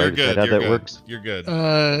you you're, up? You're Right? good. Is that how you're that good. works? You're good.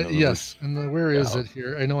 Yes, and where is it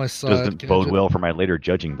here? I know I saw Doesn't it. bode Gadget. well for my later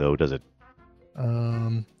judging, though, does it?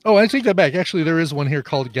 Oh, I take that back. Actually, there is one here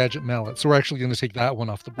called Gadget Mallet, so we're actually going to take that one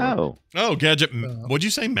off the board. Oh, gadget. What'd you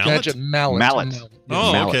say, mallet? Gadget Mallet. Mallet. Yes.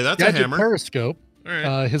 Oh, mallet. okay, that's Gadget a hammer. Periscope. All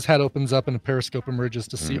right. His head opens up and a periscope emerges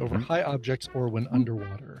to see over Mhm. high objects or when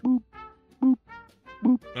underwater.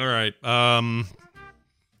 All right.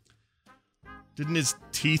 Didn't his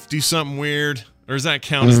teeth do something weird, or does that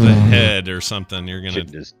count as the head or something? You're gonna.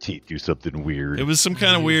 Shouldn't his teeth do something weird? It was some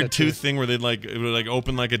kind of Is weird that your- tooth thing where it would like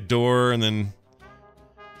open like a door and then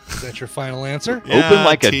Is that your final answer? Open Yeah,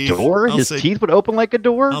 like teeth. a door? I'll His say- teeth would open like a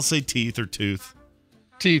door? I'll say teeth or tooth.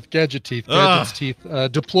 Teeth, Gadget teeth, Ugh. Gadget's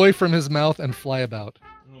teeth. Deploy from his mouth and fly about.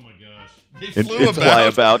 Oh my gosh. He flew And fly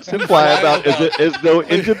about. And fly about as though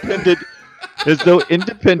independent. As though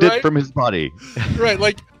independent Right? from his body. Right,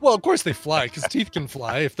 like, well, of course they fly, because teeth can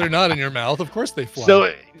fly. If they're not in your mouth, of course they fly.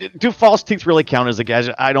 So, do false teeth really count as a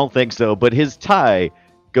gadget? I don't think so. But his tie,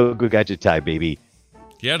 go gadget tie, baby.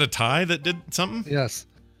 He had a tie that did something. Yes.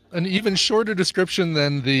 An even shorter description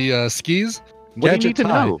than the skis. What do you Gadget need to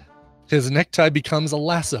tie. know? His necktie becomes a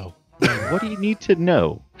lasso. What do you need to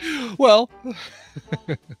know? Well,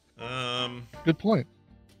 Um, good point.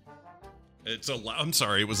 it's a. I'm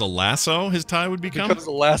sorry. It was a lasso. His tie would become. Becomes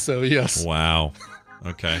a lasso, yes. Wow.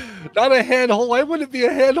 Okay. Not a hand hold. Why wouldn't it be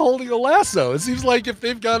a hand holding a lasso? It seems like if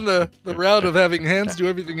they've gone the route of having hands do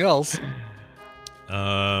everything else.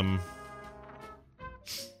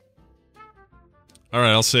 All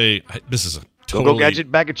right. I'll say this is a Go totally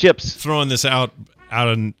gadget bag of chips. throwing this out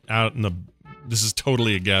in the. This is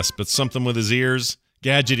totally a guess, but something with his ears,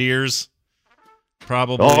 gadget ears,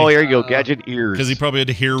 probably. Oh, here you go, gadget ears. Because he probably had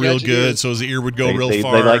to hear real Gadget good, ears. so his ear would go they, real they,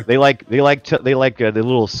 far. They like the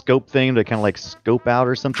little scope thing to kind of like scope out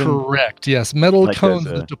or something. Correct. Yes. Metal Like cones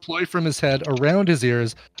those, that deploy from his head around his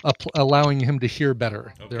ears, allowing him to hear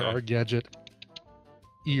better. There Okay. are gadget.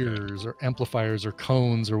 ears or amplifiers or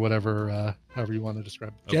cones or whatever, however you want to describe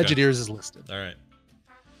it. Okay. Gadget ears is listed. All right.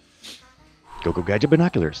 Go Gadget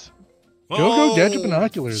binoculars. Go Gadget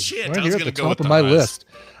binoculars. Shit, right I was here at gonna the go top with of the my eyes. list.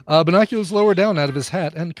 Binoculars lower down out of his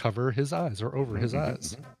hat and cover his eyes or over his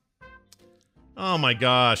eyes. Oh my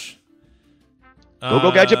gosh.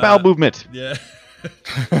 Go Gadget bowel movement. Yeah.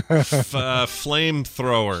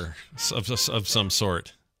 Flamethrower of some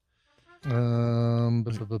sort. Does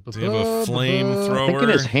Does he have a I flamethrower? think in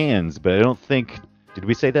his hands, but I don't think. Did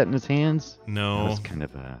we say that in his hands? No. That was kind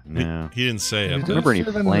of a no. He didn't say He it. did but remember any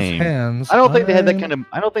say that in his flame. hands. I don't think they had that kind of.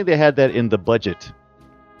 I don't think they had that in the budget.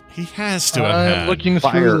 He has to have I'm had. looking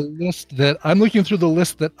fire. through the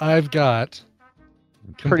list that I've got.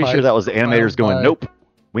 Pretty sure that was the animators going. by- Nope,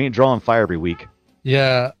 we ain't drawing fire every week.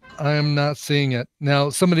 Yeah, I am not seeing it now.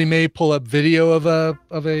 Somebody may pull up video of a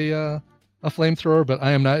flamethrower, but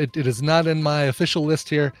I am not. It is not in my official list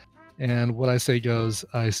here. And what I say goes.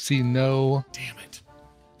 I see no Damn it.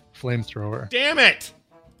 flamethrower. Damn it.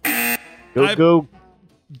 Go.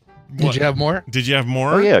 Did you have more? Did you have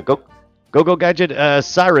more? Oh yeah, go Gadget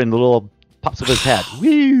siren, the little pops of his hat.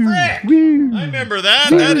 Woo, Frick! woo. I remember that.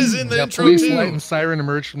 That is in the Yeah, intro police too. light and siren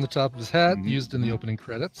emerged from the top of his hat, Mhm. used in the opening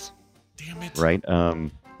credits. Damn it. Right.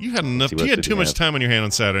 You had enough. See, what You had did too he much have? time on your hand on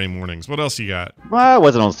Saturday mornings. What else you got? Well, it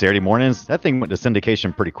wasn't on Saturday mornings. That thing went to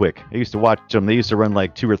syndication pretty quick. I used to watch them. They used to run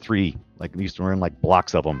like 2 or 3. Like they used to run like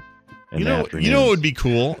blocks of them. You know what would be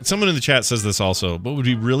cool? Someone in the chat says this also. What would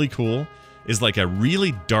be really cool is like a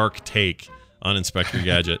really dark take on Inspector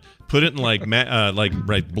Gadget. Put it in like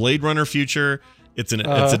Blade Runner future. It's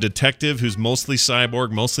a detective who's mostly cyborg,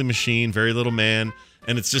 mostly machine, very little man,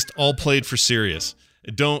 and it's just all played for serious.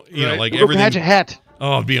 It don't you know Right. like Go everything. Gadget hat.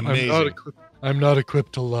 Oh, it'd be amazing. I'm not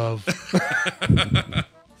equipped to love.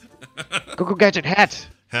 Go Gadget hat.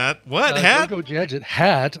 Hat? What hat? Go-Go Gadget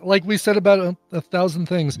hat. Like we said about a thousand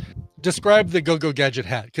things. Describe the Go-Go Gadget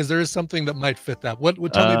hat, because there is something that might fit that. What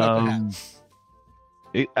would tell me about the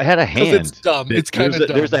hat? I had a 'Cause hand. it's dumb. It's kind of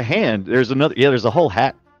dumb. There's a hand. There's another. Yeah, there's a whole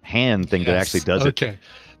hat hand thing that Yes. actually does it. Okay,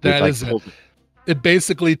 that is it. It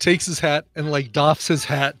basically takes his hat and like doffs his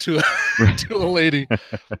hat to to a lady.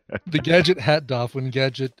 The Gadget hat doff. When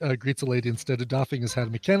Gadget greets a lady, instead of doffing his hat, a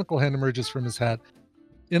mechanical hand emerges from his hat.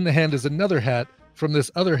 In the hand is another hat. From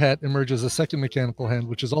this other hat emerges a second mechanical hand,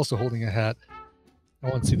 which is also holding a hat. I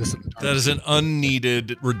want to see this in the dark. That is an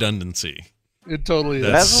unneeded redundancy. It totally is.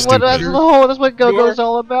 That's That's stupid. what Go-Go's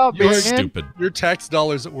all about, You're man. Stupid. Your tax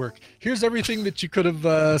dollars at work. Here's everything that you could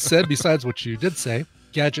have said besides what you did say.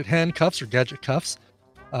 Gadget handcuffs or gadget cuffs.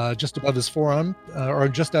 Just above his forearm, or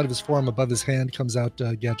just out of his forearm above his hand comes out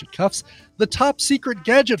gadget cuffs. The top secret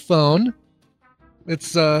gadget phone.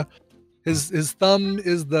 It's his thumb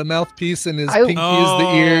is the mouthpiece and his pinky is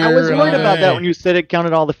the ear. I was worried about that Okay. when you said it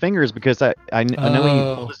counted all the fingers because I know he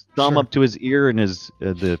Oh, held his thumb sure. up to his ear and his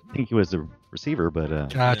the pinky was the receiver, but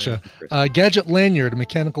Gotcha. Gadget lanyard. A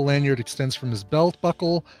mechanical lanyard extends from his belt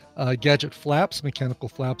buckle. Gadget flaps. Mechanical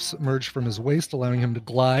flaps emerge from his waist, allowing him to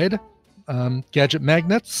glide. Gadget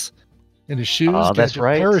magnets in his shoes. Oh, that's gadget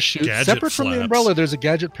right. Parachute. Gadget Separate from the flaps. umbrella, there's a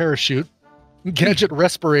gadget parachute. Gadget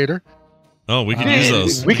respirator. Oh, we could Man, use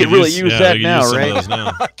those. we could really use that we could now, use some right? of those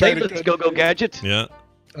now. hey, Kinda let's good. go Gadget. Yeah.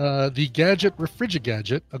 The gadget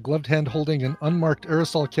refrigigadget. A gloved hand holding an unmarked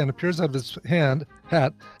aerosol can appears out of his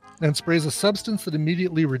hat and sprays a substance that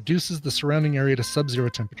immediately reduces the surrounding area to sub-zero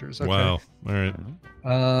temperatures. Okay. Wow. All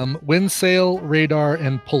right. Wind sail, radar,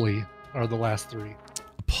 and pulley are the last three.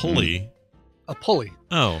 A pulley. A pulley.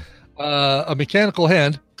 Oh. A mechanical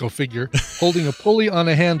hand, go figure, holding a pulley on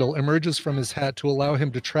a handle emerges from his hat to allow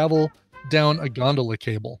him to travel down a gondola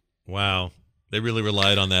cable. Wow. They really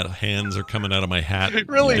relied on that. Hands are coming out of my hat. It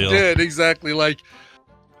really deal. did, exactly. Like,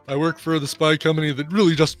 I work for the spy company that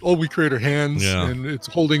really just all we create are hands, Yeah. and it's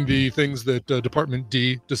holding the things that Department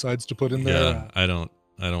D decides to put in there. Yeah. I don't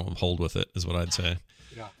hold with it, is what I'd say.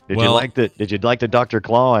 Did Well- you like the Dr.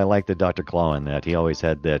 Claw? I like the Dr. Claw in that. He always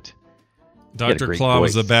had that. He had a Dr. great Claw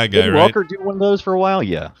was voice. the bad guy, Did right? Walker do one of those for a while?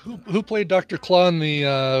 Yeah. Who played Dr. Claw in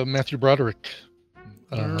the Matthew Broderick?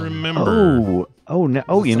 I remember.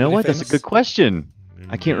 You know what? That's a famous? good question.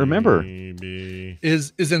 I can't remember. Maybe.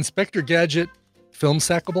 Is Inspector Gadget film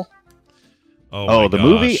sackable? Oh, Oh, my the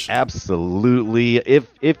movie, gosh. absolutely.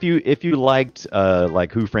 If you liked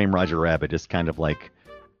like Who Framed Roger Rabbit, it's kind of like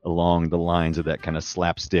along the lines of that kind of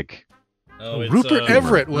slapstick. Oh, it's, Rupert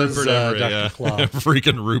Everett was Rupert Everett, Dr. yeah. Claw.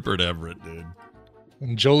 Freaking Rupert Everett, dude.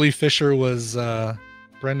 And Jolie Fisher was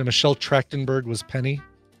Brenda. Michelle Trachtenberg was Penny.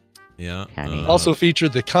 Yeah. Penny. Also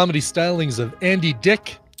featured the comedy stylings of Andy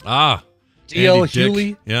Dick, Andy D.L. Dick.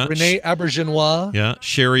 Hewley, Yeah. Renee Aubergenois, Yeah.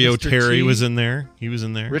 Sherry Mr. O'Terry T. was in there. He was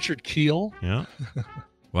in there. Richard Keel. Yeah.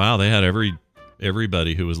 Wow, they had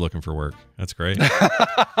everybody who was looking for work. That's great.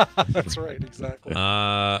 That's right, exactly.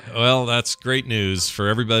 Well, that's great news for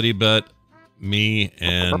everybody but me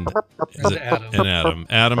and Adam.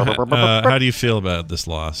 Adam, how do you feel about this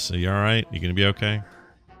loss? Are you all right? You going to be okay?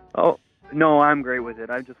 Oh, no, I'm great with it.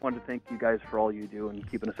 I just wanted to thank you guys for all you do and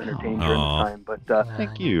keeping us entertained during this time. But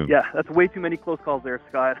Thank you. yeah, that's way too many close calls there,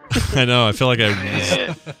 Scott. I know. I feel like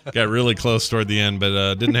I got really close toward the end,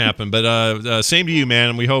 but didn't happen. But same to you,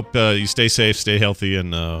 man. We hope you stay safe, stay healthy,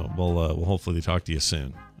 and we'll hopefully talk to you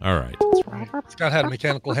soon. All right. Scott had a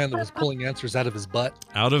mechanical hand that was pulling answers out of his butt.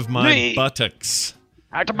 Out of my buttocks.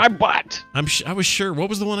 Out of my butt. I was sure. What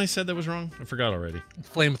was the one I said that was wrong? I forgot already.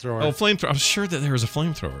 Flamethrower. Oh, flamethrower. I was sure that there was a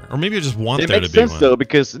flamethrower, or maybe I just want It there makes to be sense one. though,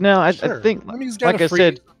 because I Sure. think, I mean, he's got like a I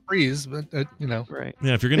said, freeze, but you know, right.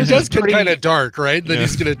 Yeah, if you're gonna it have does get kind of dark, right? Then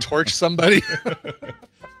he's gonna torch somebody.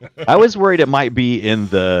 I was worried it might be in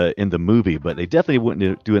the movie, but they definitely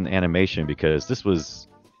wouldn't do an animation because this was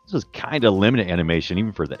kind of limited animation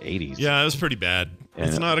even for the 80s. Yeah, it was pretty bad. And,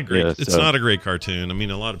 It's not a great. yeah, It's so- not a great cartoon. I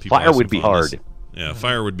mean, a lot of people. Fire have some would be fun with hard. this. Yeah,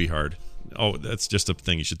 fire would be hard. Oh, that's just a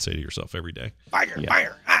thing you should say to yourself every day. Fire.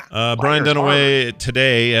 Brian Dunaway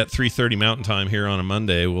today at 3:30 Mountain Time here on a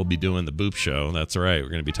Monday. We'll be doing the Boop Show. That's right. We're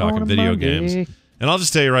going to be talking video games. And I'll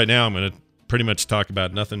just tell you right now, I'm going to pretty much talk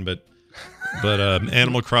about nothing but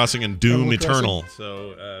Animal Crossing and Doom Animal Eternal.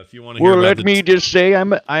 So if you want to hear Well, about let me just say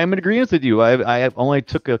I'm in agreement with you. I only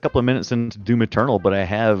took a couple of minutes into Doom Eternal, but I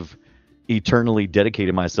have eternally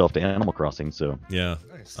dedicated myself to Animal Crossing. So yeah,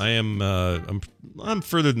 Nice. I am. I'm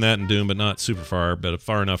further than that in Doom, but not super far, but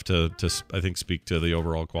far enough to I think speak to the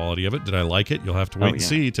overall quality of it. Did I like it? You'll have to wait and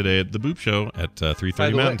see today at the Boop Show at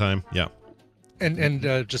 3:30 Mountain Time. Yeah. And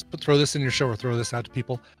just throw this in your show or throw this out to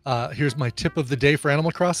people. Here's my tip of the day for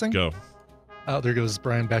Animal Crossing. Go. There goes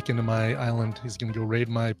Brian back into my island. He's gonna go raid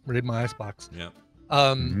my icebox. Yeah.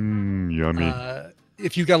 yummy.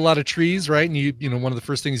 If you got a lot of trees, right, and you know one of the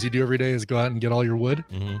first things you do every day is go out and get all your wood.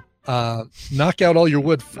 Knock out all your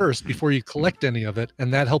wood first before you collect any of it,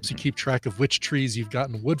 and that helps you keep track of which trees you've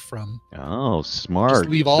gotten wood from. Oh, smart. Just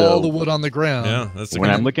leave all the wood on the ground. Yeah, that's when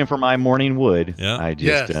I'm looking for my morning wood, Yeah. I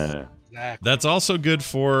just Exactly. That's also good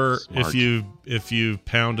for Smart. if you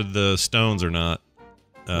pounded the stones or not.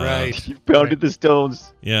 Right. you pounded the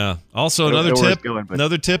stones. Yeah. Also, I don't another know where it's tip. going, but-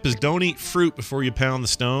 Another tip is don't eat fruit before you pound the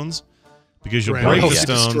stones, because you'll Right. break Or the else you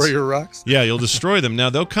stones. destroy your rocks. Yeah, you'll destroy them. Now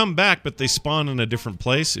they'll come back, but they spawn in a different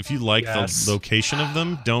place. If you like Yes. the location of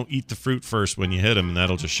them, don't eat the fruit first when you hit them, and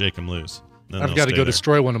that'll just shake them loose. Then I've they'll got to stay go there.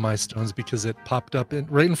 destroy one of my stones because it popped up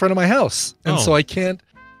right in front of my house, and so I can't.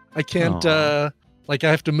 Like I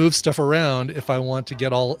have to move stuff around if I want to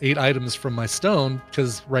get all 8 items from my stone,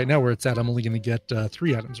 because right now where it's at, I'm only going to get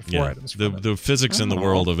 3 items or 4 items from it. The physics in the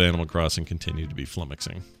world of Animal Crossing continue to be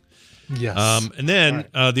flummoxing. Yes. And then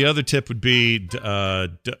the other tip would be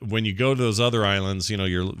when you go to those other islands, you know,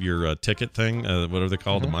 your ticket thing, what are they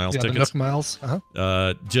called? The miles The tickets? Nook miles.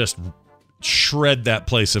 Just shred that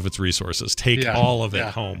place of its resources. Take all of it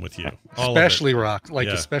home with you. All Especially of it. rock.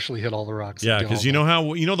 Especially hit all the rocks. Yeah, and get because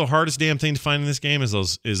all you know the hardest damn thing to find in this game is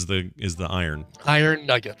the iron. iron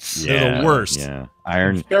nuggets. They're the worst. Yeah,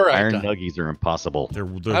 iron Ferrite nuggies are impossible. They're I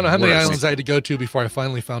don't know how many worst. islands I had to go to before I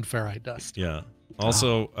finally found ferrite dust. Yeah.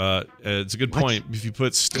 Also, it's a good point.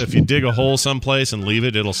 If you dig a hole someplace and leave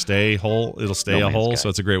it, it'll stay whole. It'll stay a hole. So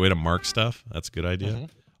it's a great way to mark stuff. That's a good idea.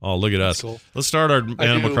 Oh, look at us. Cool. Let's start our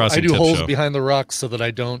Animal Crossing I do tip holes show. behind the rocks so that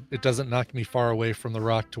it doesn't knock me far away from the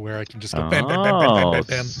rock to where I can just go bam, bam, bam, bam, bam, bam,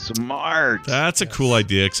 bam. Smart. That's a cool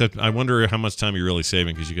idea, except I wonder how much time you're really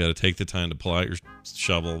saving, because you got to take the time to pull out your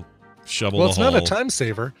shovel Well, the it's hole. not a time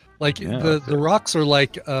saver. Like the rocks are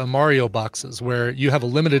like Mario boxes where you have a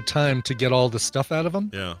limited time to get all the stuff out of them.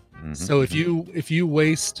 Yeah. So if you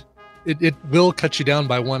waste, it will cut you down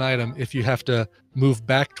by 1 item if you have to move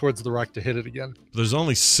back towards the rock to hit it again. There's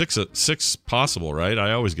only six possible, right?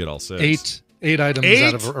 I always get all 6. Eight items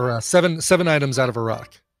out of or seven items out of a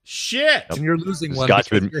rock. Shit. And you're losing one. Scott's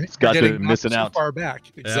because been you're getting been missing knocked out. too far back.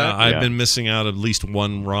 Exactly. Yeah, I've been missing out at least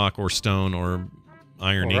one rock or stone or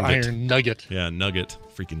iron Or ingot. iron nugget. Yeah, nugget.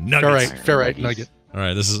 Freaking nuggets. Ferrite nugget. All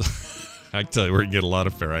right, this is. I can tell you, we're gonna get a lot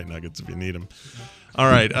of ferrite nuggets if you need them. All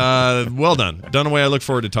right, well done, Dunaway. I look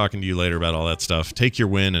forward to talking to you later about all that stuff. Take your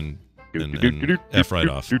win and F right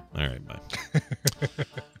off. All right, bye.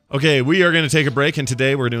 Okay, we are going to take a break, and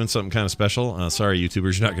today we're doing something kind of special. Sorry,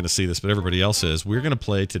 YouTubers, you're not going to see this, but everybody else is. We're going to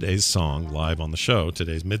play today's song live on the show,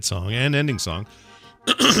 today's mid-song and ending song.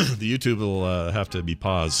 The YouTube will have to be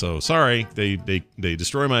paused, so sorry. They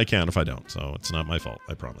destroy my account if I don't, so it's not my fault,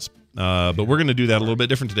 I promise. But we're going to do that a little bit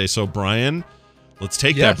different today. So, Brian, let's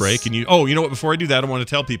take Yes. that break. And you know what? Before I do that, I want to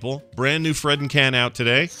tell people, brand new Fred and Can out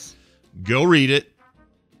today. Go read it.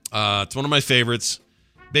 It's one of my favorites.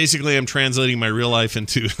 Basically, I'm translating my real life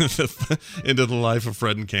into the life of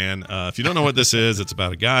Fred and Can. If you don't know what this is, it's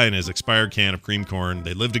about a guy and his expired can of cream corn.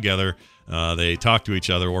 They live together. They talk to each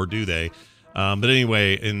other, or do they? But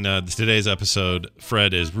anyway, in today's episode,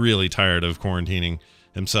 Fred is really tired of quarantining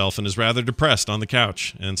himself and is rather depressed on the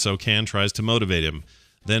couch. And so Can tries to motivate him.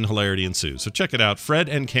 Then hilarity ensues. So check it out.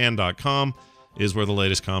 fredandcan.com is where the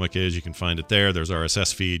latest comic is. You can find it there. There's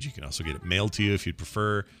RSS feeds. You can also get it mailed to you if you'd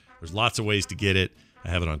prefer. There's lots of ways to get it. I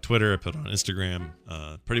have it on Twitter. I put it on Instagram.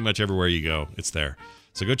 Pretty much everywhere you go, it's there.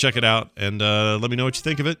 So go check it out and let me know what you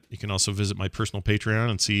think of it. You can also visit my personal Patreon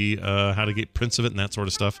and see how to get prints of it and that sort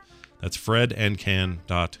of stuff. That's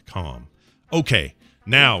fredandcan.com. Okay,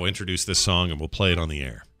 now introduce this song and we'll play it on the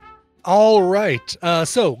air. All right.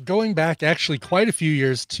 So going back actually quite a few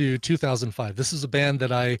years to 2005. This is a band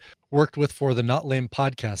that I worked with for the Not Lame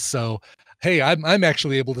podcast. So, hey, I'm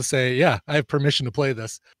actually able to say, yeah, I have permission to play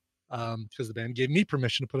this because the band gave me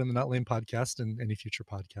permission to put in the Not Lame podcast and any future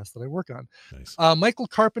podcast that I work on. Nice. Michael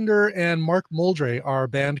Carpenter and Mark Muldray are a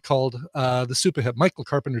band called the Super Hip. Michael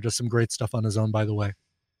Carpenter does some great stuff on his own, by the way.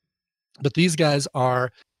 But these guys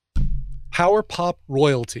are power pop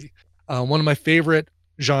royalty. One of my favorite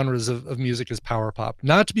genres of music is power pop,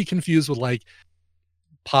 not to be confused with like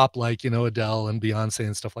pop, like, Adele and Beyonce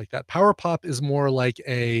and stuff like that. Power pop is more like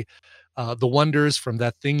the Wonders from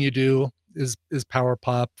That Thing You Do is power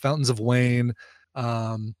pop. Fountains of Wayne,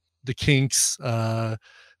 the Kinks,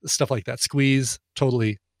 stuff like that. Squeeze,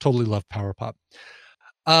 totally love power pop.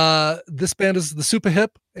 This band is the Super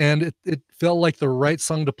Hip, and it felt like the right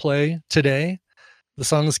song to play today. The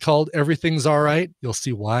song is called Everything's All Right. You'll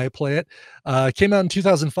see why I play it. Came out in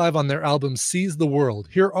 2005 on their album Seize the World.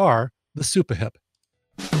 Here are the Super Hip.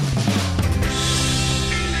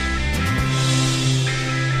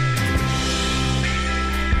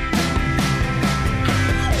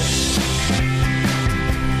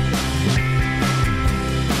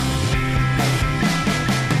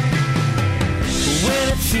 When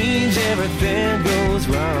it seems everything goes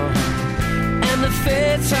wrong and the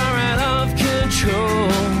fates are out of control,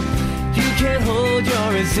 you can't hold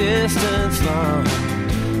your resistance long.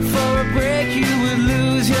 For a break you would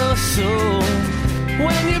lose your soul.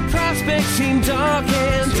 When your prospects seem dark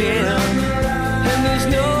and dim and there's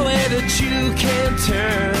nowhere that you can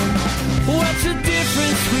turn, what's the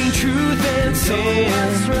difference between truth and sin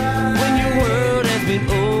when your world has been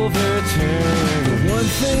overturned? The one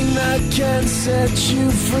thing that can set you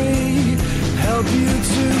free, help you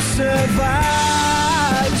to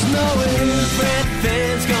survive, is knowing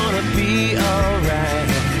everything's gonna be alright.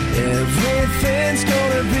 Everything's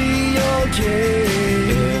gonna be okay.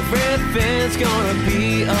 Everything's gonna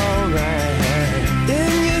be alright.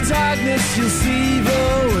 In your darkness you'll see the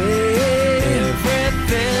way.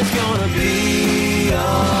 Everything's gonna be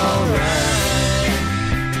alright.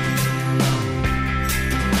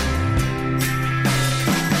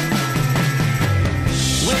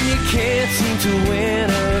 When you can't seem to win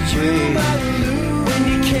a dream, when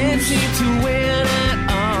you can't seem to win at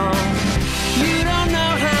all, you don't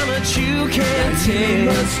know how much you can take.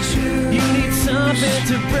 You need something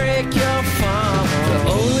to break your fall. The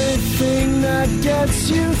only thing that gets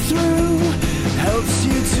you through, helps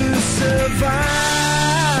you to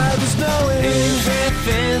survive, is knowing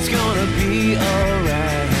everything's gonna be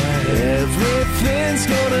alright. Everything's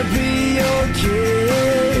gonna be okay.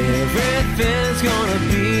 Everything's gonna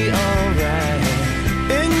be alright.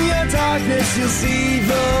 In your darkness you'll see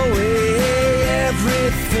the way.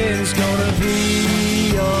 Everything's gonna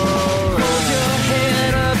be alright. Hold your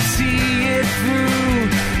head up, see it through.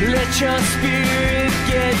 Let your spirit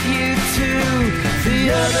get you to the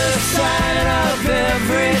other side of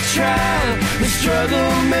every trial. The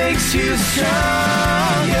struggle makes you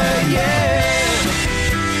stronger, yeah.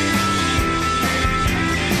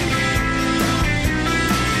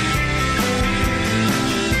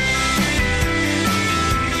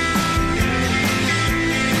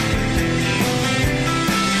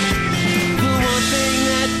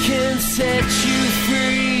 Set you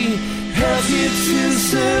free, help you to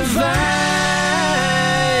survive,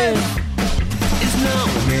 is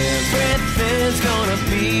knowing everything's gonna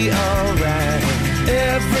be alright.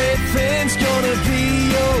 Everything's gonna be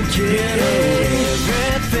okay.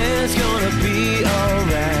 Everything's gonna be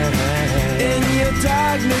alright. In your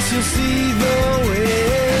darkness you'll see the way.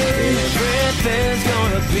 Everything's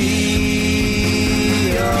gonna be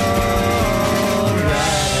alright.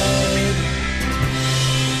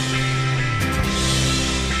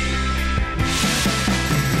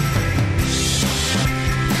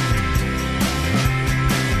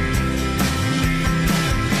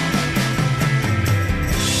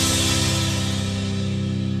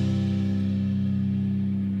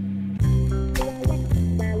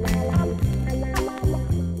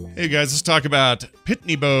 Hey guys, let's talk about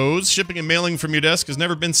Pitney Bowes. Shipping and mailing from your desk has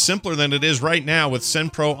never been simpler than it is right now with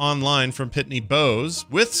SendPro Online from Pitney Bowes.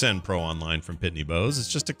 With SendPro Online from Pitney Bowes, it's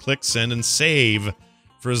just a click, send, and save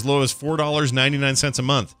for as low as $4.99 a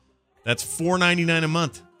month. That's $4.99 a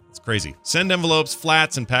month. It's crazy. Send envelopes,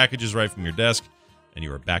 flats, and packages right from your desk, and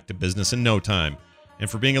you are back to business in no time. And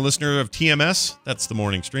for being a listener of TMS, that's the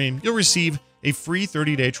morning stream, you'll receive a free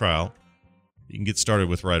 30-day trial you can get started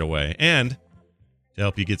with right away. And to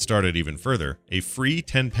help you get started even further, a free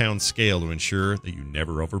 10-pound scale to ensure that you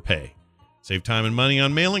never overpay. Save time and money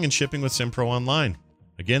on mailing and shipping with SendPro Online.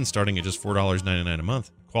 Again, starting at just $4.99 a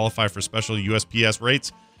month. Qualify for special USPS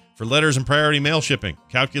rates for letters and priority mail shipping.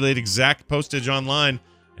 Calculate exact postage online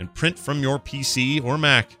and print from your PC or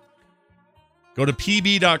Mac. Go to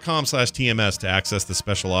pb.com/TMS to access the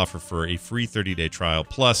special offer for a free 30-day trial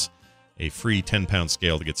plus a free 10-pound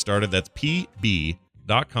scale to get started. That's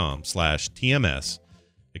pb.com/TMS.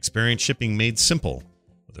 Experience shipping made simple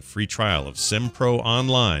with a free trial of SendPro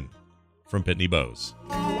Online from Pitney Bowes.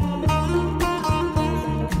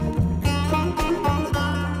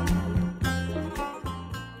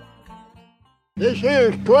 This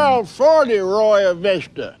here's 1240 Arroyo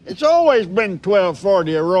Vista. It's always been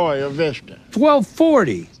 1240 Arroyo Vista.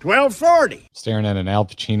 1240. 1240. Staring at an Al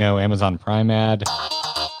Pacino Amazon Prime ad.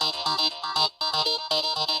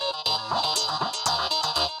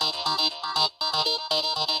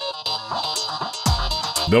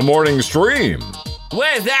 The morning stream.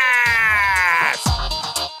 With us!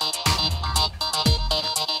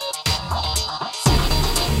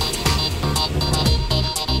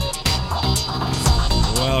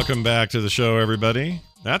 Welcome back to the show, everybody.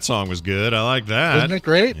 That song was good. I like that. Wasn't it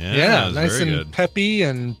great? Yeah, it was nice very and good. peppy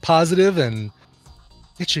and positive and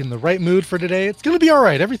get you in the right mood for today. It's going to be all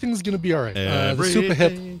right. Everything's going to be all right. The super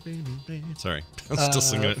hip. Sorry, I'm still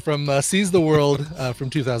singing it. From Seize the World from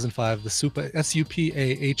 2005, the Supa,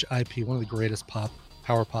 SUPAHIP, one of the greatest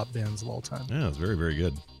power pop bands of all time. Yeah, it's very, very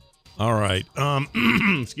good. All right.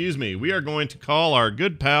 Excuse me. We are going to call our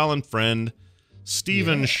good pal and friend,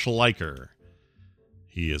 Steven Schleicher.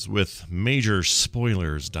 He is with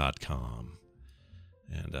MajorSpoilers.com.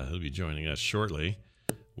 And he'll be joining us shortly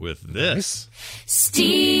with this.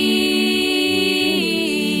 Steven.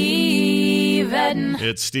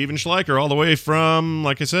 It's Steven Schleicher all the way from,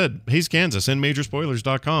 like I said, Hays, Kansas, and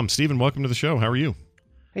MajorSpoilers.com. Steven, welcome to the show. How are you?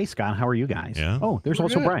 Hey, Scott, how are you guys? Yeah. Oh, there's We're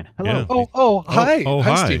also good. Brian. Hello. Yeah. Hi. Oh,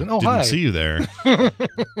 Hi, hi. Steven. Oh, Didn't hi. see you there.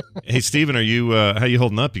 Hey, Steven, are you, how you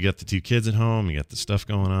holding up? You got the two kids at home? You got the stuff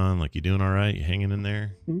going on? Like, you doing all right? You hanging in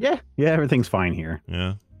there? Yeah, everything's fine here.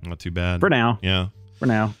 Yeah, not too bad. For now. Yeah. For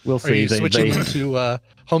now. We'll see. Are you switching to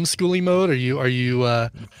homeschooling mode? Are you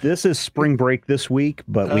This is spring break this week,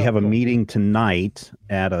 but we have a meeting tonight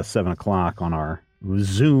at 7 o'clock on our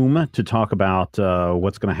Zoom to talk about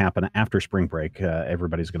what's going to happen after spring break.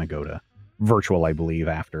 Everybody's going to go to virtual, I believe,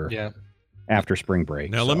 after spring break.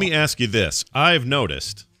 Now, let me ask you this. I've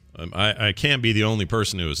noticed, I can't be the only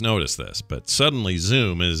person who has noticed this, but suddenly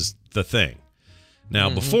Zoom is the thing. Now,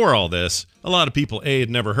 before all this, a lot of people, A, had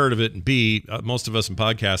never heard of it, and B, most of us in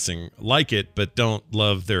podcasting like it, but don't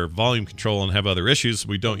love their volume control and have other issues, so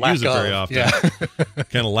we don't use it very often.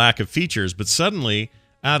 Kind of lack of features. But suddenly,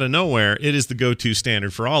 out of nowhere, it is the go-to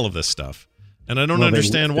standard for all of this stuff. And I don't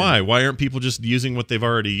understand why. Why aren't people just using what they've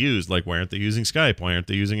already used? Like, why aren't they using Skype? Why aren't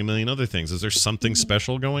they using a million other things? Is there something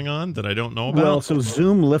special going on that I don't know about? Well, so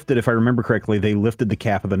Zoom lifted, if I remember correctly, they lifted the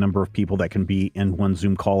cap of the number of people that can be in one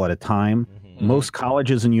Zoom call at a time. Most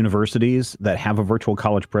colleges and universities that have a virtual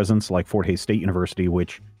college presence, like Fort Hays State University,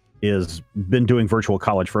 which is been doing virtual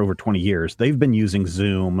college for over 20 years, they've been using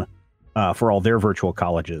Zoom for all their virtual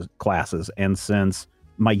classes. And since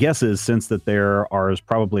my guess is that there is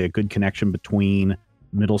probably a good connection between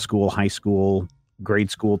middle school, high school,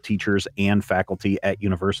 grade school teachers and faculty at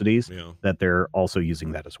universities, that they're also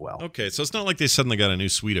using that as well. Okay, so it's not like they suddenly got a new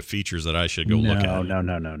suite of features that I should go look at.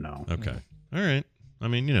 No. Okay. All right. I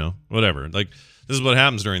mean, whatever. Like, this is what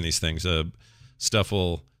happens during these things. Certain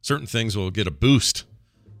things will get a boost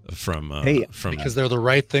from because they're the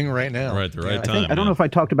right thing right now. Right, the right time. I don't know if I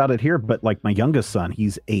talked about it here, but like my youngest son,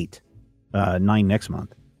 he's 8, 9 next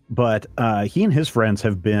month. But he and his friends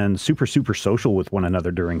have been super, super social with one another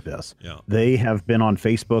during this. Yeah. They have been on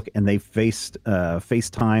Facebook and they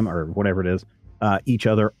FaceTime or whatever it is, each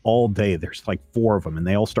other all day. There's like 4 of them, and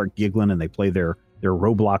they all start giggling and they play their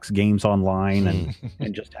Roblox games online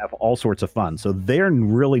and just have all sorts of fun. So they're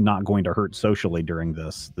really not going to hurt socially during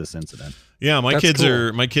this incident. Yeah, my kids.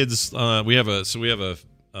 We have a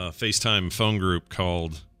FaceTime phone group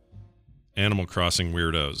called Animal Crossing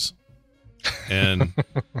Weirdos, and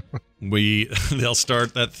they'll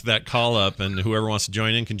start that call up, and whoever wants to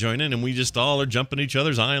join in can join in, and we just all are jumping each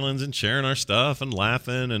other's islands and sharing our stuff and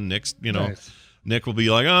laughing. And Nick's, Nice. Nick will be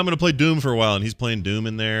like, "Oh, I'm going to play Doom for a while," and he's playing Doom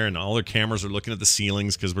in there, and all their cameras are looking at the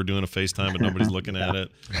ceilings because we're doing a FaceTime, but nobody's looking at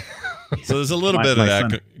it. So there's a little bit of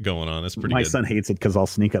that going on. It's pretty my good. son hates it because I'll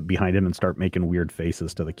sneak up behind him and start making weird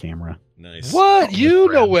faces to the camera. Nice. What?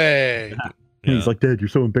 No way. And he's like, "Dad, you're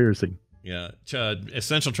so embarrassing." Yeah.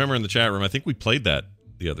 Essential Tremor in the chat room. I think we played that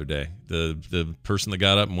the other day. The person that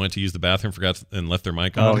got up and went to use the bathroom and left their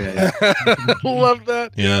mic on. Oh, yeah. Love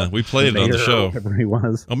that. Yeah, we played it on the show. Whatever he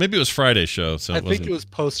was. Oh, maybe it was Friday's show. So I think it was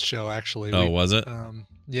post-show, actually. Oh, was it?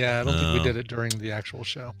 Yeah, I don't think we did it during the actual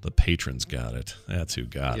show. The patrons got it. That's who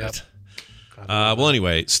got it. Well,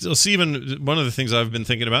 anyway, still, Steven, one of the things I've been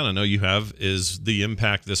thinking about, I know you have, is the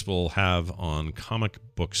impact this will have on comic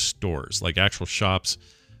book stores, like actual shops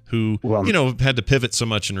who, have had to pivot so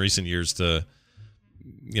much in recent years to,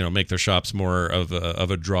 make their shops more of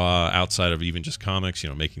a draw outside of even just comics,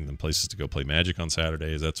 making them places to go play Magic on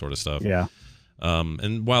Saturdays, that sort of stuff. Yeah.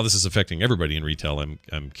 And while this is affecting everybody in retail,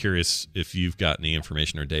 I'm curious if you've got any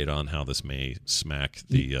information or data on how this may smack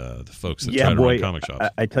the folks that try to run comic shops.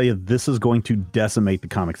 I tell you, this is going to decimate the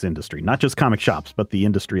comics industry, not just comic shops, but the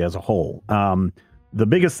industry as a whole. The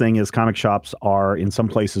biggest thing is comic shops are in some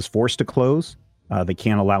places forced to close. They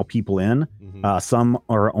can't allow people in. Some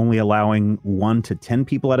are only allowing 1 to 10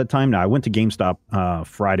 people at a time. Now, I went to GameStop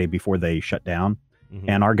Friday before they shut down,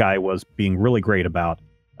 and our guy was being really great about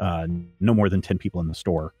no more than 10 people in the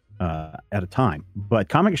store at a time. But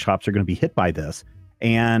comic shops are going to be hit by this.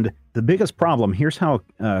 And the biggest problem, here's how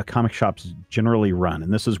comic shops generally run.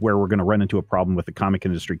 And this is where we're going to run into a problem with the comic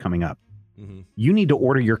industry coming up. You need to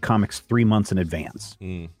order your comics 3 months in advance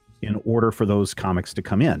in order for those comics to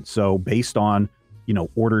come in. So based on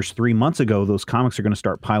orders 3 months ago, those comics are going to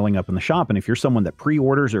start piling up in the shop. And if you're someone that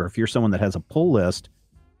pre-orders, or if you're someone that has a pull list,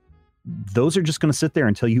 those are just going to sit there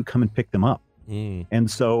until you come and pick them up. And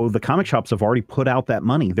so the comic shops have already put out that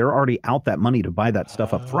money. They're already out that money to buy that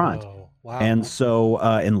stuff up front. Wow. And so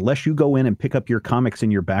unless you go in and pick up your comics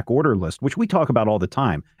in your back order list, which we talk about all the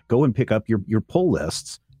time, go and pick up your pull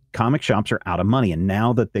lists, comic shops are out of money. And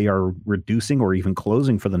now that they are reducing or even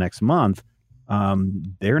closing for the next month,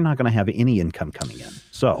 they're not going to have any income coming in.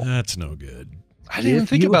 So that's no good. I didn't even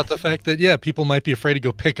think about the fact that, people might be afraid to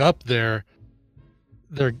go pick up their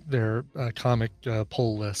comic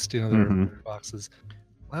pull list, their boxes.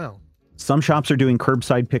 Wow. Some shops are doing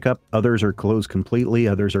curbside pickup. Others are closed completely.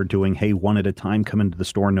 Others are doing, hey, one at a time, come into the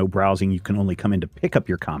store, no browsing. You can only come in to pick up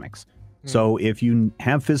your comics. So if you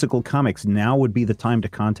have physical comics, now would be the time to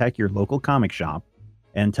contact your local comic shop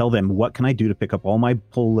and tell them, what can I do to pick up all my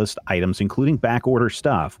pull list items, including back order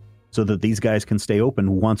stuff, so that these guys can stay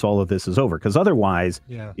open once all of this is over. Because otherwise,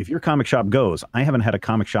 if your comic shop goes, I haven't had a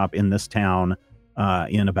comic shop in this town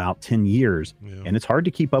in about 10 years, and it's hard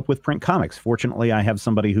to keep up with print comics. Fortunately, I have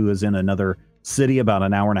somebody who is in another city about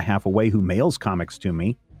an hour and a half away who mails comics to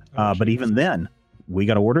me. But even then, we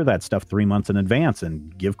got to order that stuff 3 months in advance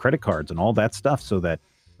and give credit cards and all that stuff so that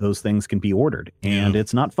those things can be ordered. And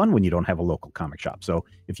it's not fun when you don't have a local comic shop. So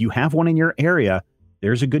if you have one in your area,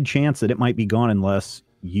 there's a good chance that it might be gone unless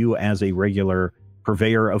you, as a regular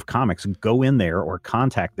purveyor of comics, go in there or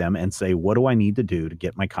contact them and say, what do I need to do to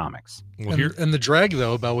get my comics? Well, and the drag,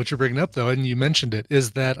 though, about what you're bringing up, though, and you mentioned it,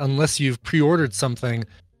 is that unless you've pre-ordered something,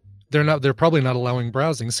 they're probably not allowing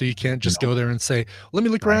browsing. So you can't just go there and say, let me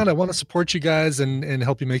look around. I want to support you guys and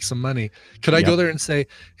help you make some money. Could I go there and say,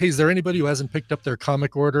 hey, is there anybody who hasn't picked up their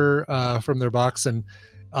comic order from their box? And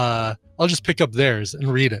I'll just pick up theirs and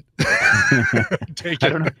read it. Take it. I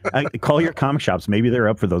don't know. Call your comic shops. Maybe they're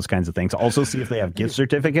up for those kinds of things. Also see if they have gift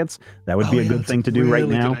certificates. That would be a good thing to do right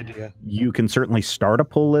now. You can certainly start a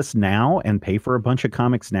pull list now and pay for a bunch of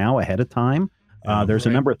comics now ahead of time. There's a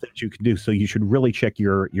number of things you can do. So you should really check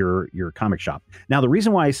your comic shop. Now, the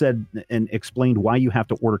reason why I said and explained why you have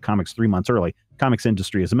to order comics 3 months early, comics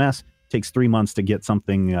industry is a mess. It takes 3 months to get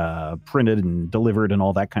something printed and delivered and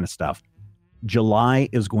all that kind of stuff. July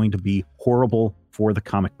is going to be horrible for the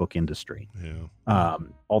comic book industry.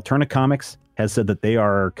 Alterna Comics has said that they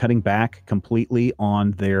are cutting back completely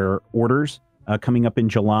on their orders coming up in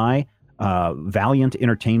July. Valiant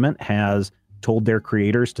Entertainment has told their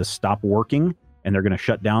creators to stop working, and they're going to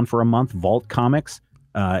shut down for a month. Vault Comics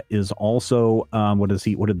is also, what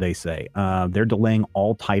did they say? They're delaying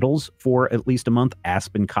all titles for at least a month.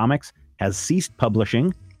 Aspen Comics has ceased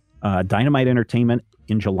publishing. Dynamite Entertainment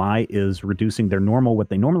in July is reducing their what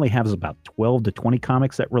they normally have is about 12 to 20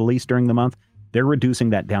 comics that release during the month. They're reducing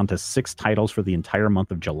that down to 6 titles for the entire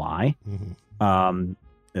month of July.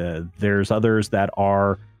 There's others that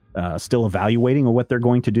are still evaluating on what they're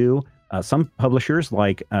going to do. Some publishers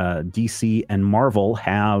like DC and Marvel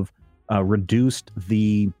have reduced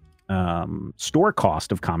the store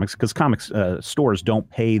cost of comics, because comics stores don't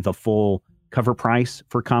pay the full cover price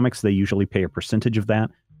for comics. They usually pay a percentage of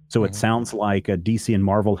that. So it sounds like DC and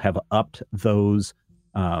Marvel have upped those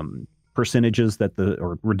percentages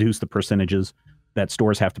or reduced the percentages that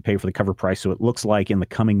stores have to pay for the cover price. So it looks like in the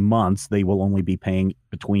coming months, they will only be paying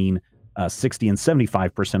between 60 and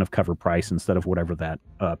 75% of cover price instead of whatever that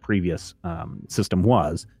previous system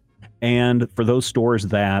was. And for those stores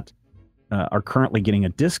that are currently getting a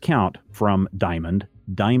discount from Diamond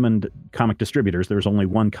comic distributors, there's only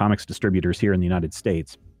one comics distributors here in the United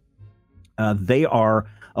States, they are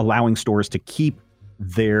allowing stores to keep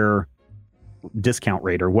their discount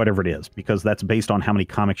rate or whatever it is, because that's based on how many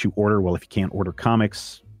comics you order. Well, if you can't order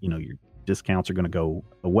comics, your discounts are going to go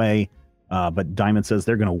away. But Diamond says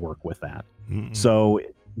they're going to work with that. Mm-hmm. So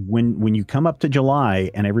when you come up to July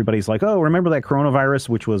and everybody's like, oh, remember that coronavirus,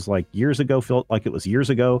 which was like years ago, felt like it was years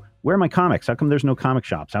ago. Where are my comics? How come there's no comic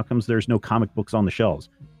shops? How come there's no comic books on the shelves?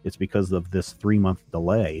 It's because of this 3-month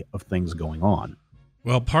delay of things going on.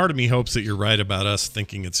 Well, part of me hopes that you're right about us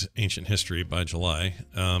thinking it's ancient history by July.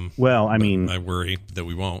 Well, I mean, I worry that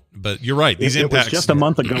we won't. But you're right. These it impacts. was just a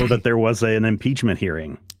month ago that there was an impeachment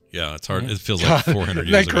hearing. Yeah, it's hard. It feels like 400 years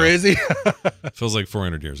ago. Isn't that crazy? It feels like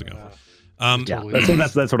 400 years ago. Yeah,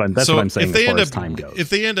 that's what I'm saying as far as time goes. If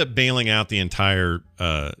they end up bailing out the entire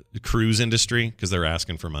cruise industry because they're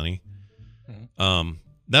asking for money,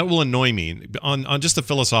 that will annoy me on just a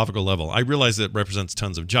philosophical level. I realize that it represents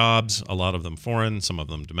tons of jobs, a lot of them foreign, some of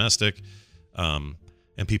them domestic, and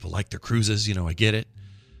people like their cruises. I get it.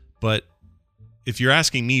 But if you're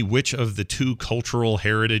asking me which of the two cultural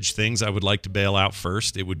heritage things I would like to bail out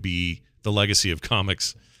first, it would be the legacy of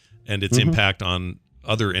comics and its impact on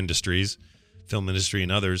other industries, film industry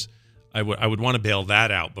and others. I would want to bail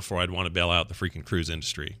that out before I'd want to bail out the freaking cruise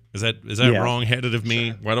industry. Is that wrong-headed of me?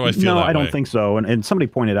 Why do I feel that way? No, I don't think so. And somebody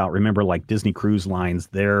pointed out, remember, like Disney Cruise Lines,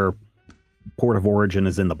 their port of origin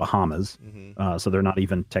is in the Bahamas, so they're not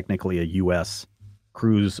even technically a U.S.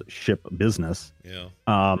 cruise ship business.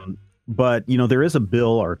 Yeah. But, there is a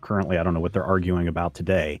bill, or currently, I don't know what they're arguing about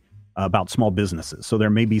today, about small businesses. So there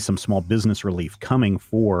may be some small business relief coming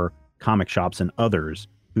for comic shops and others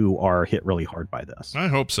who are hit really hard by this. I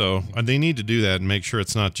hope so. They need to do that and make sure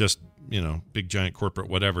it's not just, big giant corporate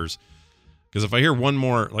whatevers. Because if I hear one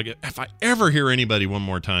more, if I ever hear anybody one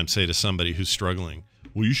more time say to somebody who's struggling,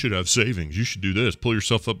 well, you should have savings, you should do this, pull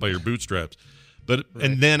yourself up by your bootstraps. But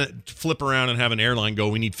and then flip around and have an airline go,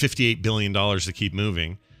 we need $58 billion to keep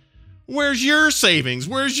moving. Where's your savings?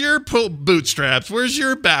 Where's your bootstraps? Where's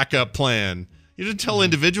your backup plan? You didn't tell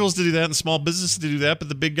individuals to do that and small businesses to do that, but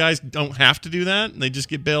the big guys don't have to do that, and they just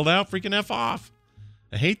get bailed out. Freaking F off.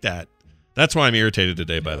 I hate that. That's why I'm irritated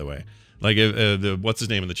today, by the way. Like, what's his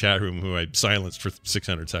name in the chat room who I silenced for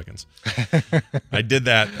 600 seconds. I did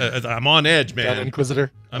that. I'm on edge, man. That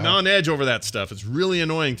Inquisitor? I'm on edge over that stuff. It's really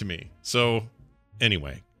annoying to me. So,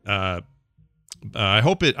 anyway, I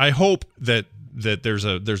hope that there's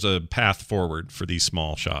a path forward for these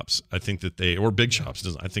small shops. I think that or big shops.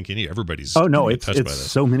 I think everybody's. Oh no, touched by it's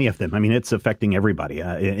this. so many of them. I mean, it's affecting everybody.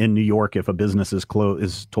 In New York, if a business is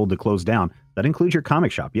told to close down, that includes your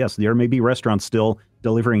comic shop. Yes, there may be restaurants still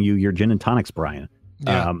delivering you your gin and tonics, Brian.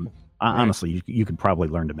 Yeah. Honestly, you could probably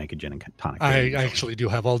learn to make a gin and tonic. I actually do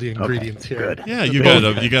have all the ingredients here. Good. Yeah, you got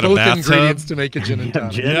a both bathtub. ingredients to make a gin and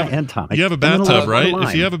tonic. And tonic. You have a bathtub, right?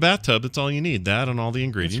 If you have a bathtub, that's all you need. That and all the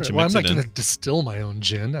ingredients. Right. You Well, mix I'm not it in. going to distill my own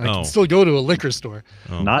gin. I can still go to a liquor store.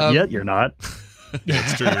 Not yet. You're not.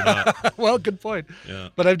 That's true. You're not. Well, good point. Yeah.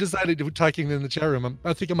 But I've decided, talking in the chat room,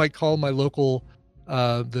 I think I might call my local,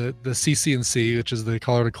 the CC&C, which is the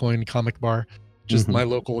Colorado Coin Comic Bar, just my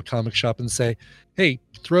local comic shop, and say, hey,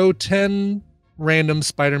 throw 10 random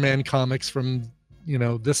Spider-Man comics from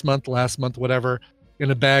this month, last month, whatever,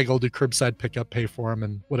 in a bag. I'll do curbside pickup, pay for them,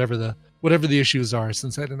 and whatever the issues are,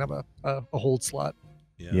 since I didn't have a hold slot.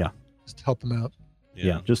 Yeah. Just to help them out.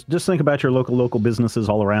 Yeah. Just think about your local businesses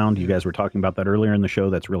all around. You guys were talking about that earlier in the show.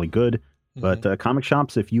 That's really good. But comic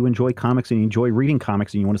shops, if you enjoy comics and you enjoy reading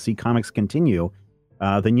comics and you want to see comics continue,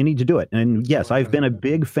 then you need to do it. And yes, I've been a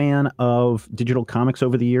big fan of digital comics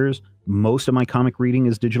over the years. Most of my comic reading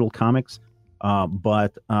is digital comics.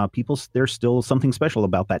 But there's still something special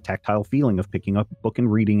about that tactile feeling of picking up a book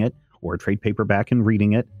and reading it, or a trade paperback and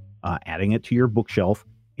reading it, adding it to your bookshelf.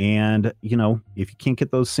 And, if you can't get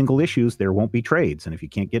those single issues, there won't be trades. And if you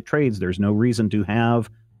can't get trades, there's no reason to have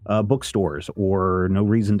bookstores, or no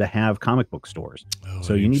reason to have comic book stores.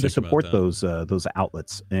 So you need to support those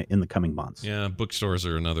outlets in the coming months. Yeah, bookstores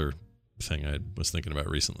are another thing I was thinking about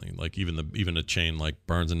recently. Like even a chain like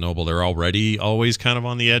Barnes and Noble, they're already always kind of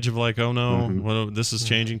on the edge of like, oh no, this is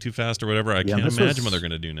changing too fast or whatever. I can't imagine what they're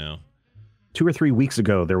going to do now. 2 or 3 weeks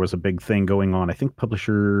ago, there was a big thing going on. I think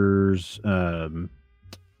publishers, I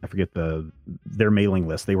forget their mailing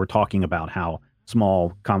list. They were talking about how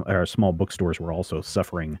small bookstores were also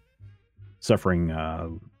suffering a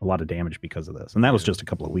lot of damage because of this, and that was just a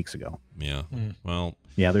couple of weeks ago. Yeah. Well.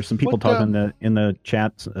 Yeah, there's some people talking in the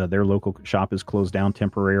chat. Their local shop is closed down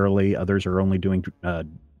temporarily. Others are only doing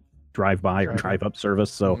drive-by or drive-up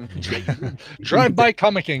service. So drive-by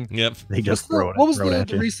comicking. Yep. They just throw it. What was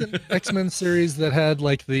the recent X-Men series that had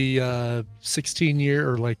like the 16-year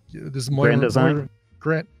or like this more Grand Design?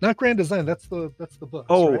 Not Grand Design. That's the book.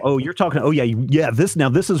 Oh, right? You're talking. Oh, yeah. This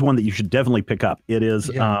is one that you should definitely pick up. It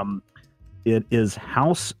is. It is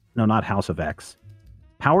not House of X.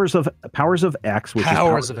 Powers of X, which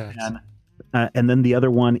Powers is of X. And then the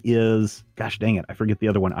other one is, gosh dang it, I forget the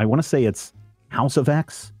other one. I want to say it's House of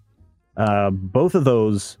X. Both of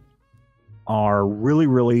those are really,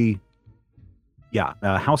 really,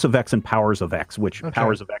 House of X and Powers of X, which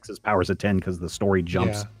Powers of X is Powers of 10 because the story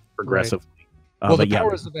jumps progressively. Right. Well, the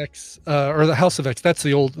Powers of X or the House of X, that's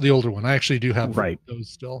the older one. I actually do have those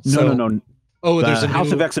still. No. Oh, there's a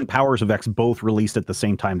House of X and Powers of X both released at the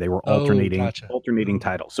same time. They were alternating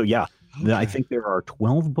titles. So I think there are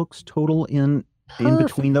 12 books total in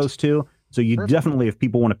between those two. So you definitely, if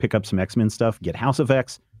people want to pick up some X-Men stuff, get House of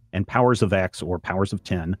X and Powers of X or Powers of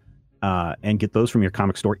 10, and get those from your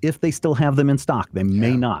comic store if they still have them in stock. They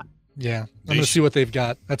may not. Yeah, I'm going to see what they've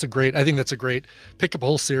got. I think that's a great pick up a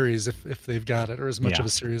whole series if they've got it, or as much of a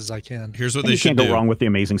series as I can. Here's what they should do. You can't go wrong with the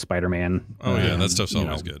Amazing Spider-Man. Oh yeah, that stuff's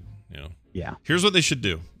always good. Yeah. Here's what they should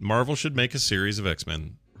do. Marvel should make a series of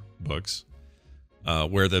X-Men books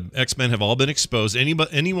where the X-Men have all been exposed.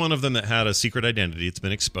 Any one of them that had a secret identity, it's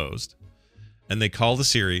been exposed. And they call the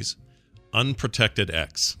series Unprotected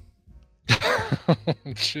X.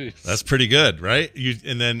 Jeez. That's pretty good, right?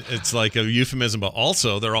 And then it's like a euphemism, but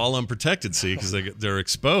also they're all unprotected, see, because they're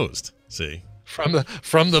exposed, see. From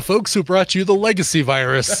the folks who brought you the legacy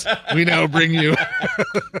virus, we now bring you...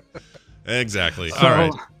 Exactly. All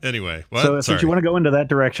right. Anyway, since you want to go into that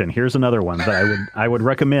direction, here's another one that I would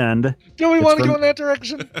recommend. Do we want to go in that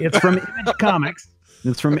direction? It's from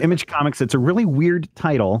Image Comics. It's a really weird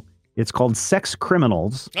title. It's called Sex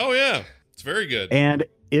Criminals. Oh yeah, it's very good. And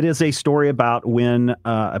it is a story about when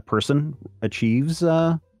a person achieves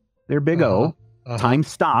their big O, time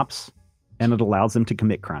stops, and it allows them to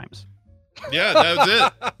commit crimes. Yeah,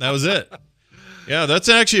 that was it. Yeah, that's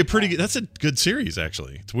actually that's a good series,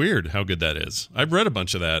 actually. It's weird how good that is. I've read a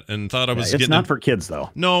bunch of that and thought I was It's not for kids, though.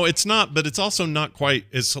 No, it's not, but it's also not quite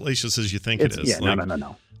as salacious as you think it is. Yeah, like,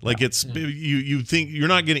 no. Like you think you're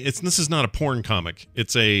not getting this is not a porn comic.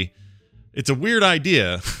 It's a weird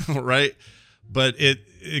idea, right? But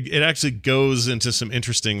it actually goes into some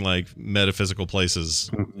interesting like metaphysical places.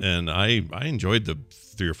 And I enjoyed the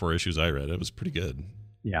 3 or 4 issues I read. It was pretty good.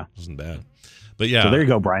 Yeah. It wasn't bad. But yeah. So there you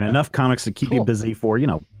go, Brian. Enough comics to keep you busy for,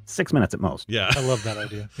 6 minutes at most. Yeah. I love that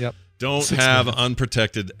idea. Yep. Don't have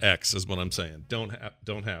Unprotected X is what I'm saying. Don't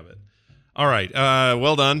have it. All right.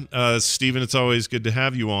 Well done. Steven, it's always good to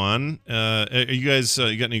have you on. Are you guys,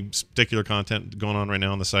 you got any particular content going on right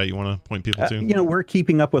now on the site you want to point people to? We're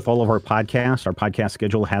keeping up with all of our podcasts. Our podcast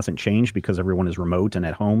schedule hasn't changed because everyone is remote and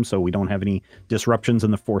at home, so we don't have any disruptions in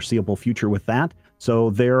the foreseeable future with that.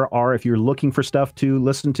 So if you're looking for stuff to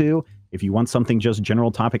listen to, if you want something just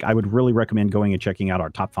general topic, I would really recommend going and checking out our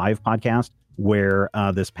Top 5 podcast, where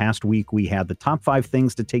this past week we had the top 5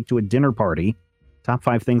 things to take to a dinner party. Top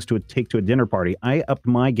 5 things to take to a dinner party. I upped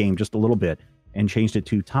my game just a little bit and changed it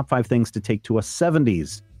to top 5 things to take to a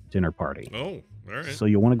 70s dinner party. Oh, all right. So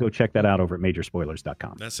you'll want to go check that out over at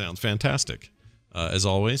majorspoilers.com. That sounds fantastic. As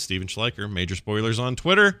always, Steven Schleicher, Major Spoilers on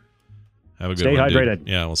Twitter. Have a good one. Stay hydrated. Dude.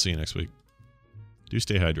 Yeah, we'll see you next week. Do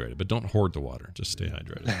stay hydrated, but don't hoard the water. Just stay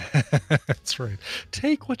hydrated. That's right.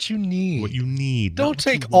 Take what you need. What you need. Don't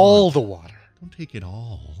take all the water. Don't take it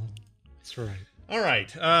all. That's right. All right.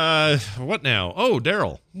 What now? Oh,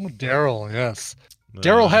 Daryl. Oh, Daryl, yes.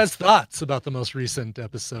 Daryl has thoughts about the most recent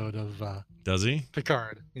episode of Does he?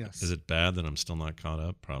 Picard, yes. Is it bad that I'm still not caught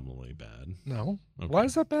up? Probably bad. No. Okay. Why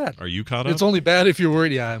is that bad? Are you caught up? It's only bad if you're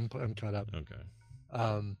worried. Yeah, I'm caught up. Okay.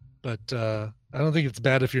 But I don't think it's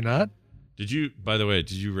bad if you're not. By the way,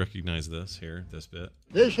 did you recognize this bit?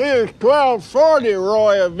 This here's 1240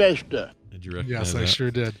 Royal Vista. Did you recognize that? Yes, I sure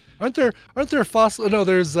did. Aren't there fossil? No,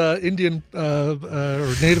 there's Indian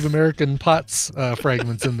or Native American pots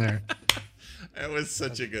fragments in there. That was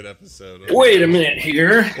such a good episode. Wait a minute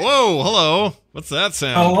here. Whoa, hello. What's that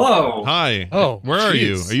sound? Hello. Hi. Oh, where are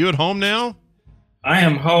you? jeez. Are you at home now? I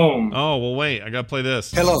am home. Oh, well, wait. I got to play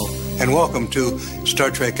this. Hello, and welcome to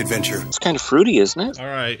Star Trek Adventure. It's kind of fruity, isn't it? All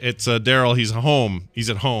right. It's Daryl. He's home. He's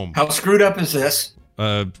at home. How screwed up is this?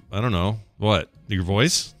 I don't know. What? Your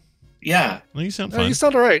voice? Yeah. Well, you sound No, fine. you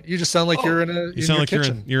sound all right. You just sound like you're in a. You sound like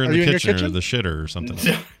kitchen. you're in Are the you in your kitchen or the shitter or something.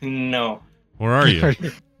 No. Where are you?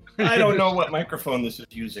 I don't know what microphone this is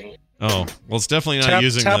using. Oh, well, it's definitely not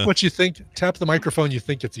using tap the... what you think. Tap the microphone you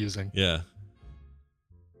think it's using. Yeah.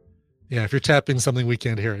 Yeah, if you're tapping something, we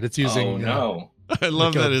can't hear it. It's using. Oh no! I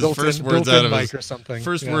love like that his built-in- first words built-in out of mic his or something.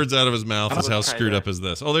 first Yeah. words out of his mouth is how screwed up is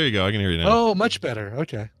this. Oh, there you go. I can hear you now. Oh, much better.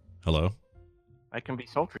 Okay. Hello. I can be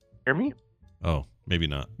sultry. Hear me? Oh, maybe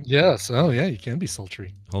not. Yes. Oh, yeah. You can be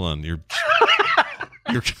sultry. Hold on. You're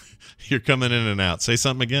coming in and out. Say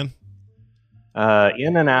something again.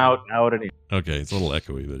 In and out and in. Okay, it's a little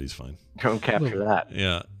echoey, but he's fine. Don't capture that.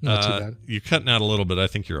 Yeah. Not too bad. You're cutting out a little bit. I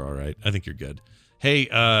think you're all right. I think you're good. Hey,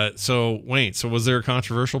 so wait, so was there a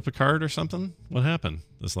controversial Picard or something? What happened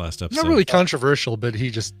this last episode? Not really controversial, but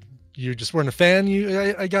you just weren't a fan.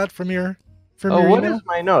 I got from your your What email? is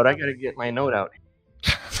my note? I got to get my note out.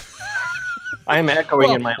 I'm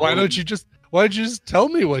echoing in my. Why own... don't you just? Why don't you just tell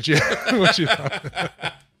me what you what you thought?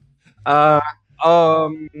 Yeah.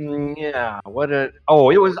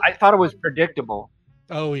 It was. I thought it was predictable.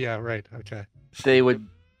 Oh yeah, right. Okay. They would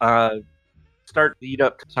start lead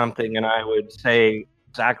up to something, and I would say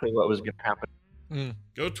exactly what was going to happen.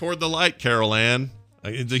 Go toward the light, Carol Ann.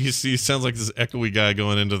 He sounds like this echoey guy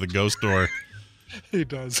going into the ghost door. He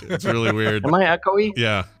does. It's really weird. Am I echoey?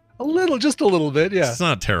 Yeah. Just a little bit. Yeah. It's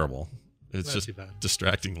not terrible. It's Not just too bad.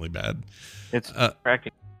 distractingly bad. It's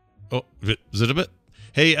distracting. Oh, is it a bit?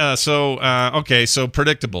 Hey, okay, so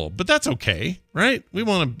predictable, but that's okay, right? We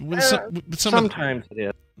want to. Sometimes it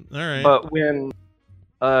is. All right. But when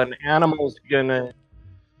an animal's gonna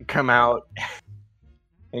come out,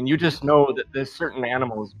 and you just know that this certain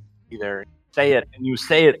animal is either say it, and you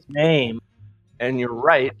say its name, and you're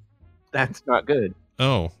right, that's not good.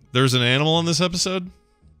 Oh, there's an animal in this episode?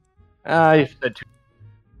 I said two.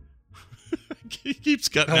 He keeps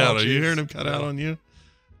cutting out. Are you hearing him cut out on you?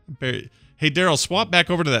 Hey, Daryl, swap back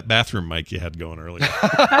over to that bathroom mic you had going earlier.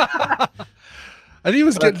 I think he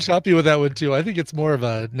was getting choppy with that one too. I think it's more of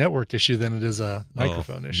a network issue than it is a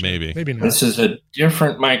microphone issue. Maybe not. This is a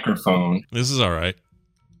different microphone. This is all right.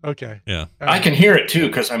 Okay. Yeah. I can hear it too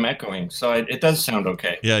because I'm echoing, so it does sound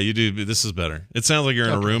okay. Yeah, you do. This is better. It sounds like you're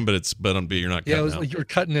in a room, but you're not. Yeah, it was out. like you were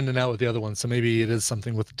cutting in and out with the other one, so maybe it is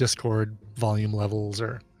something with Discord volume levels,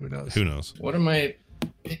 or who knows? Who knows? What am I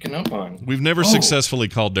picking up on? We've never successfully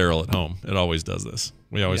called Daryl at home. It always does this.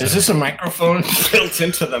 We always. Is this a microphone built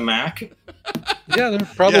into the Mac? Yeah, there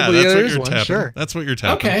probably that's what is you're one. tapping. Sure. That's what you're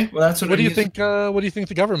tapping. Okay, well that's What do you think? What do you think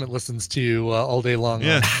the government listens to you all day long?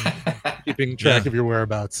 Yeah. Keeping track of your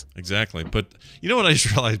whereabouts. Exactly. But you know what I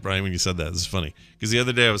just realized, Brian, when you said that? This is funny because the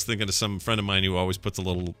other day I was thinking of some friend of mine who always puts a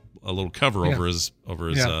little cover over his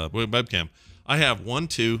webcam. I have 1,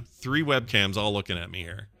 2, 3 webcams all looking at me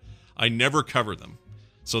here. I never cover them,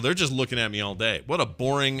 so they're just looking at me all day. What a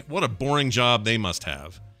boring job they must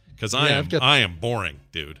have. Because I am boring,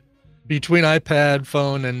 dude. Between iPad,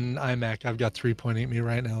 phone, and iMac, I've got 3 pointing at me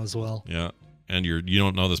right now as well. Yeah, and you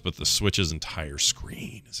don't know this, but the Switch's entire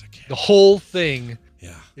screen is a camera. The whole thing,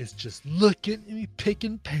 is just looking at me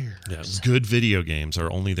picking pears. Yeah, good video games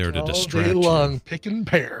are only there to distract all day you. long, picking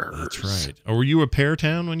pears. That's right. Or were you a pear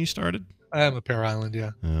town when you started? I am a pear island,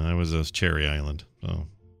 yeah. I was a cherry island, so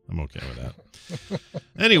I'm okay with that.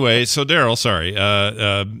 Anyway, so Daryl, sorry.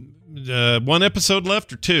 1 episode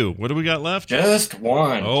left or 2? What do we got left? Just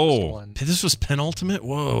one. Oh, Just one. This was penultimate?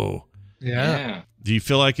 Whoa. Yeah. Do you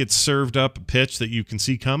feel like it's served up a pitch that you can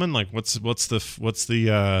see coming? Like what's it going to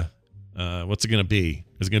be?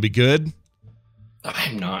 Is it going to be good?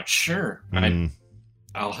 I'm not sure.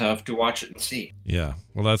 I'll have to watch it and see. Yeah.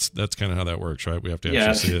 Well, that's kind of how that works, right? We have to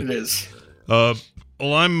actually see it. It is. Well,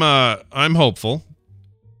 I'm hopeful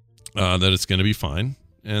that it's going to be fine.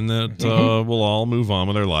 And that we'll all move on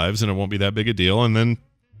with our lives, and it won't be that big a deal. And then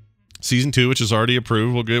season 2, which is already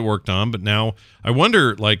approved, will get worked on. But now I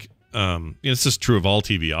wonder, this is true of all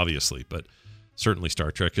TV, obviously, but certainly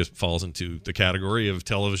Star Trek falls into the category of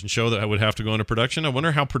television show that I would have to go into production. I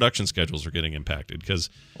wonder how production schedules are getting impacted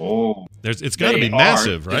because it's got to be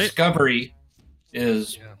massive, right? Discovery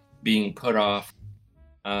is being put off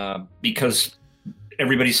because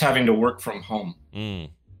everybody's having to work from home.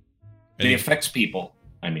 It affects people.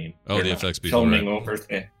 I mean, it affects people. Filming over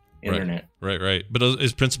the internet. Right. But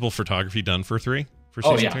is principal photography done for 3? for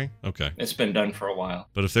Oh, season yeah. 3? Okay. It's been done for a while.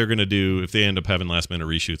 But if they're going to do, if they end up having last minute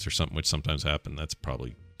reshoots or something, which sometimes happen, that's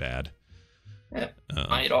probably bad. It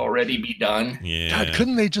might already be done. Yeah. God,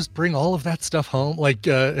 couldn't they just bring all of that stuff home? Like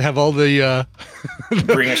have all the Bring a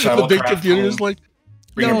the big shuttlecraft computers home. like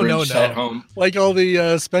Bring a no, bridge set home. like all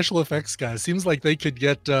the special effects guys. Seems like they could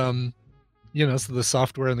get you know, so the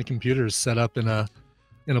software and the computers set up in a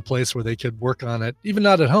place where they could work on it, even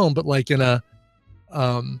not at home, but like in an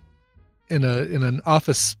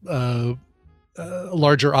office, a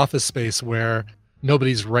larger office space where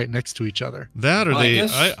nobody's right next to each other. That or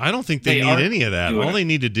I don't think they need any of that. All doing they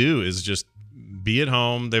need to do is just be at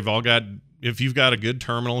home. They've all got, if you've got a good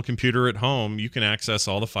terminal computer at home, you can access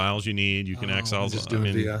all the files you need. You can access, just I do it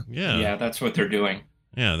mean, via- Yeah, that's what they're doing.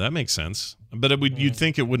 Yeah, that makes sense. But you'd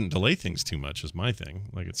think it wouldn't delay things too much is my thing.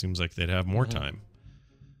 Like, it seems like they'd have more time.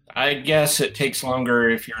 I guess it takes longer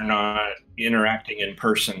if you're not interacting in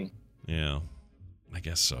person. Yeah, I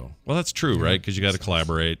guess so. Well, that's true, right? Because you got to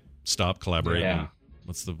collaborate. Stop collaborating. Yeah.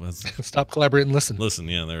 What's Stop, collaborate, and listen. Listen,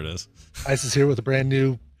 yeah, there it is. Ice is here with a brand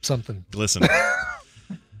new something. Glisten.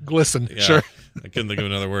 Glisten, Yeah, sure. I couldn't think of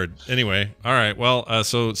another word. Anyway, all right. Well,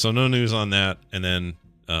 so no news on that. And then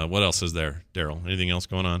what else is there, Daryl? Anything else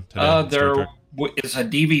going on today? on Star There Trek? is a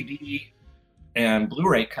DVD and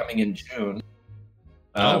Blu-ray coming in June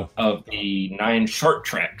of the 9 short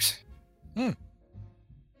treks.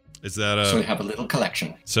 Is that So we have a little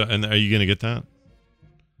collection. So, and are you going to get that?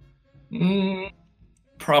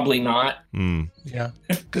 Probably not. Yeah,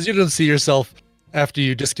 because you don't see yourself after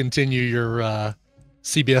you discontinue your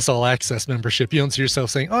CBS All Access membership. You don't see yourself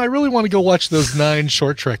saying, "Oh, I really want to go watch those 9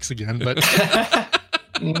 short treks again." But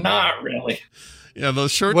not really. Yeah,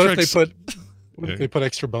 those short what treks. if they put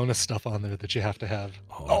extra bonus stuff on there that you have to have?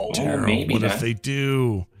 Oh, Daryl, maybe what if that. they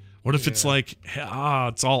do? What if it's like,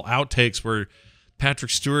 it's all outtakes where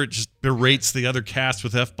Patrick Stewart just berates the other cast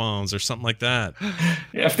with F-bombs or something like that?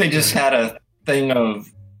 If they just had a thing of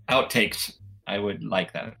outtakes, I would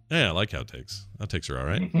like that. Yeah, I like outtakes. Outtakes are all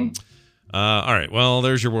right. Mhm. All right. Well,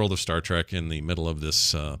 there's your world of Star Trek in the middle of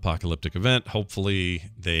this apocalyptic event. Hopefully,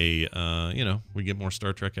 they, we get more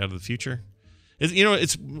Star Trek out of the future.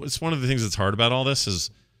 It's one of the things that's hard about all this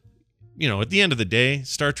is, at the end of the day,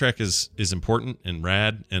 Star Trek is important and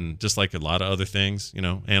rad, and just like a lot of other things,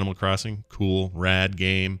 Animal Crossing, cool, rad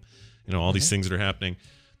game, all these things that are happening.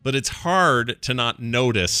 But it's hard to not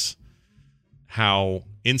notice how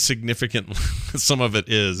insignificant some of it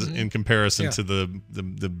is in comparison to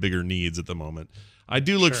the bigger needs at the moment. I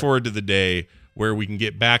do look forward to the day where we can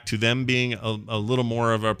get back to them being a little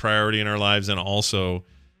more of a priority in our lives, and also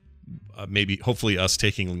maybe hopefully us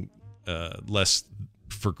taking less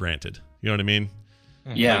for granted. You know what I mean?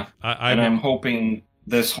 Yeah. I'm hoping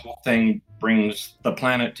this whole thing brings the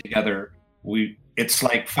planet together. It's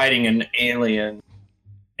like fighting an alien,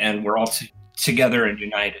 and we're all together and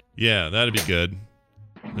united. Yeah, that'd be good.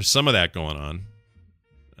 There's some of that going on.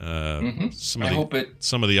 Some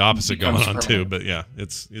of the opposite going on too. But yeah,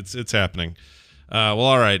 it's happening. Well,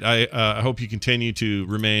 all right. I hope you continue to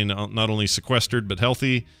remain not only sequestered but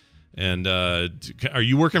healthy. And are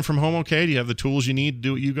you working from home okay? Do you have the tools you need to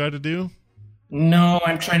do what you got to do? No,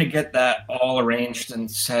 I'm trying to get that all arranged and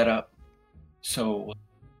set up. So,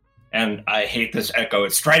 and I hate this echo.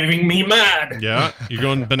 It's driving me mad. Yeah, you're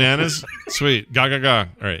going bananas? Sweet. Ga, ga, ga.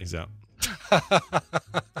 All right, he's out.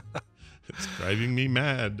 It's driving me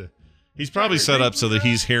mad. He's probably set up so that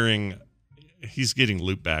he's getting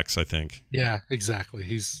loopbacks, I think. Yeah, exactly.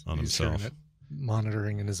 He's himself. hearing it,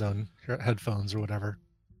 monitoring in his own headphones or whatever.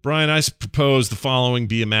 Brian, I propose the following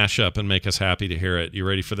be a mashup and make us happy to hear it. You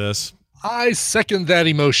ready for this? I second that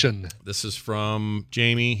emotion. This is from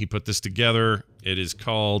Jamie. He put this together. It is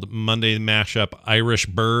called Monday Mashup Irish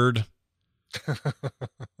Bird.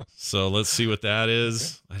 So let's see what that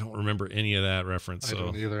is. I don't remember any of that reference. I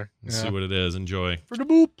don't either. Let's see what it is. Enjoy. For the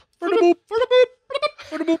boop. For the boop. For the boop.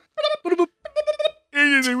 For the boop. For the boop.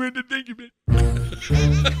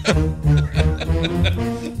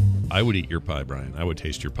 I would eat your pie, Brian. I would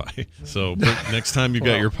taste your pie. So next time you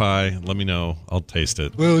got your pie, let me know. I'll taste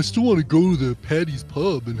it. Well, I still want to go to the Paddy's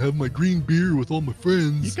Pub and have my green beer with all my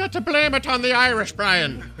friends. You got to blame it on the Irish,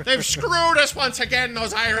 Brian. They've screwed us once again,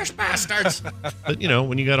 those Irish bastards. But,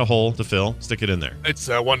 when you got a hole to fill, stick it in there. It's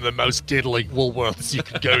one of the most diddly Woolworths you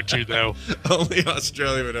could go to, though. Only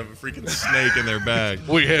Australia would have a freaking snake in their bag.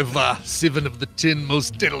 We have 7 of the 10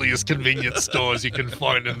 most deadliest convenience stores you can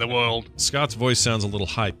find in the world. Scott's voice sounds a little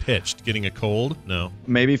high-pitched. itched? Getting a cold? No.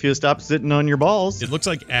 Maybe if you stop sitting on your balls. It looks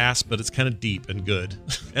like ass, but it's kind of deep and good.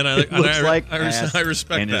 And I It looks like I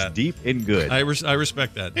respect and that. it's deep and good. I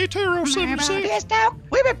respect that. Hey, Taro,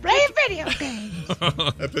 We've been playing video games.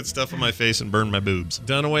 I put stuff on my face and burned my boobs.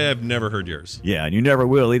 Dunaway, I've never heard yours. Yeah, and you never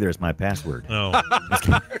will either. It's my password. Oh.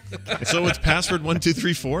 So it's password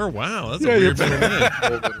 1234? Wow, that's a Yeah, weird you're name.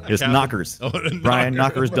 It's Knockers. Oh, Brian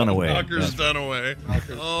Knockers Dunaway. Knockers Dunaway.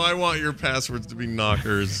 Oh, I want your passwords to be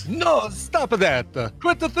Knockers. No, stop that.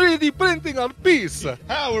 Quit the 3D printing on peace.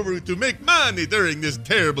 How are we to make money during this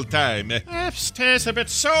terrible time? It tastes a bit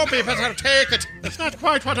soapy, but I'll take it. It's not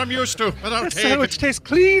quite what I'm used to, but I'll Your take sandwich it. tastes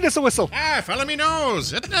clean as a whistle. Ah, follow me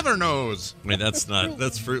nose. It never knows. Wait, that's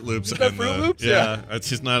Fruit Loops. Is that and, Fruit Loops? Yeah, it's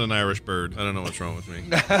just not an Irish bird. I don't know what's wrong with me.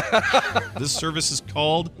 This service is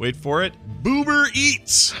called, wait for it, Boober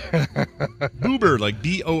Eats. Boober, like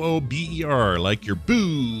Boober, like your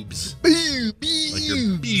boobs. Boobs. Like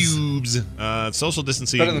your boobs. Social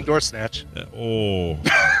distancing. Better than door snatch. Oh.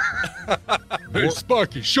 Hey,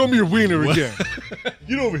 Sparky, show me your wiener What? again.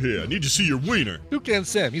 Get over here. I need to see your wiener. Toucan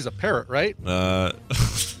Sam, he's a parrot, right?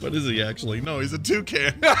 What is he actually? No, he's a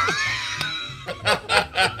toucan.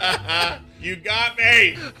 You got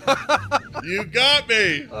me. You got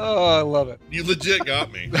me. Oh, I love it. You legit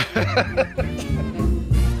got me.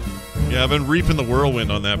 Yeah, I've been reaping the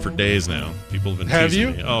whirlwind on that for days now. People have been Have teasing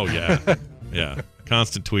you? me. Oh, yeah. Yeah.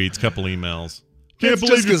 Constant tweets, couple emails. Can't It's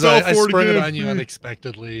believe just you 'cause fell I for it sprung it again. on you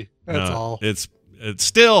unexpectedly. That's No, all. It's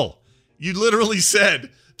still, you literally said,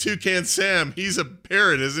 Toucan Sam, he's a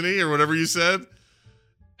parrot, isn't he? Or whatever you said.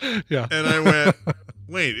 Yeah. And I went,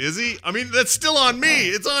 wait, is he? I mean, that's still on me.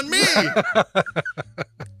 It's on me.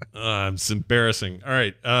 It's embarrassing. All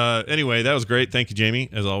right. Anyway, that was great. Thank you, Jamie,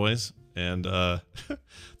 as always. And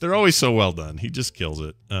they're always so well done. He just kills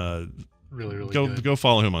it. Really, really good. Go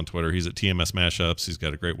follow him on Twitter. He's at TMS Mashups. He's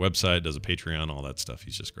got a great website, does a Patreon, all that stuff.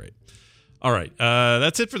 He's just great. All right.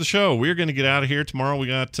 That's it for the show. We're going to get out of here. Tomorrow we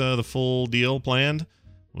got the full deal planned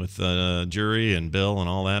with Jury and Bill and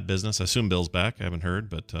all that business. I assume Bill's back. I haven't heard,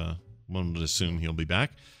 but one would assume he'll be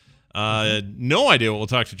back. No idea what we'll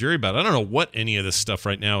talk to Jury about. I don't know what any of this stuff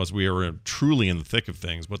right now, as we are truly in the thick of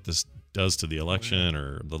things, what this does to the election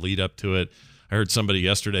or the lead up to it. I heard somebody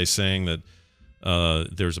yesterday saying that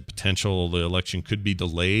there's a potential the election could be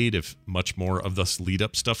delayed if much more of this lead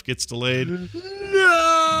up stuff gets delayed.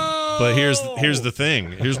 No! But here's the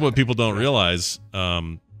thing. Here's what people don't realize.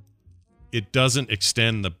 It doesn't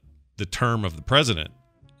extend the term of the president.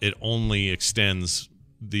 It only extends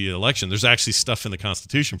the election. There's actually stuff in the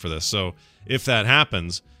Constitution for this. So if that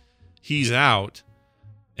happens, he's out.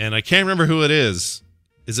 And I can't remember who it is.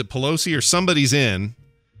 Is it Pelosi or somebody's in?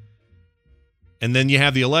 And then you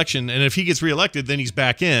have the election. And if he gets reelected, then he's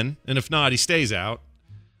back in. And if not, he stays out.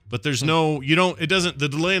 But there's the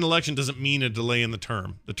delay in election doesn't mean a delay in the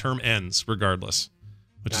term. The term ends regardless,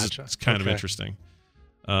 which is it's kind of interesting.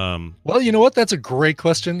 Well, you know what? That's a great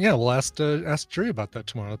question. Yeah, we'll ask Jury about that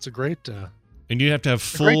tomorrow. That's a great. And you have to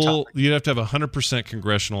have you'd have to have 100%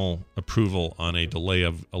 congressional approval on a delay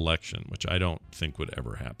of election, which I don't think would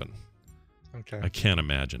ever happen. Okay. I can't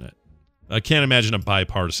imagine it. I can't imagine a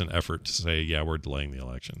bipartisan effort to say, yeah, we're delaying the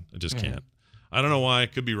election. I just can't. I don't know why. I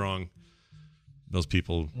could be wrong. Those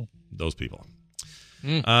people.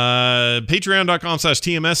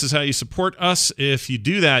 Patreon.com/TMS is how you support us. If you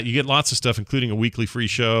do that, you get lots of stuff, including a weekly free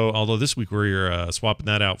show. Although this week we're swapping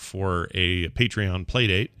that out for a Patreon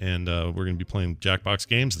playdate, and we're going to be playing Jackbox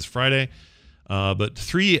games this Friday. But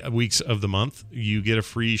 3 weeks of the month, you get a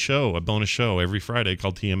free show, a bonus show every Friday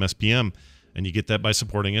called TMS PM. And you get that by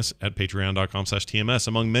supporting us at patreon.com/TMS,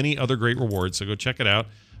 among many other great rewards. So go check it out.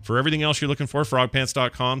 For everything else you're looking for,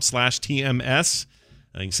 frogpants.com/TMS.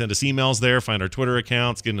 You can send us emails there, find our Twitter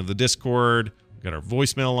accounts, get into the Discord. We've got our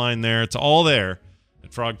voicemail line there. It's all there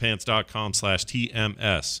at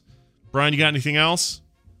frogpants.com/TMS. Brian, you got anything else?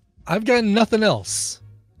 I've got nothing else.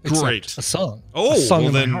 Great. A song. Oh, a song well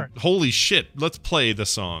in my then, heart. holy shit. Let's play the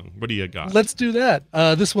song. What do you got? Let's do that.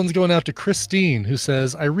 This one's going out to Christine, who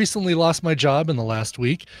says, I recently lost my job in the last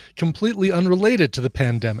week, completely unrelated to the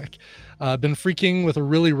pandemic. Been freaking with a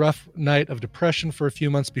really rough night of depression for a few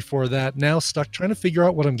months before that. Now stuck trying to figure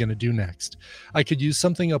out what I'm going to do next. I could use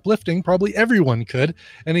something uplifting. Probably everyone could.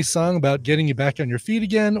 Any song about getting you back on your feet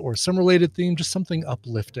again or some related theme, just something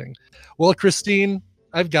uplifting. Well, Christine,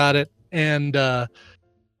 I've got it. And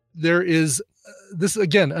there is this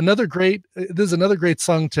again, another great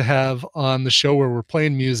song to have on the show where we're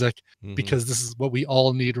playing music because this is what we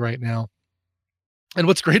all need right now. And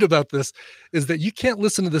what's great about this is that you can't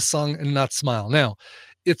listen to this song and not smile. Now,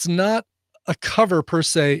 it's not a cover per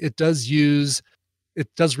se. It does use it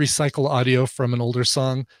does recycle audio from an older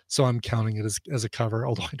song, so I'm counting it as a cover,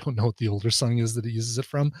 although I don't know what the older song is that it uses it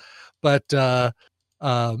from. But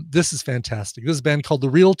this is fantastic. This is a band called The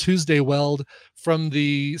Real Tuesday Weld from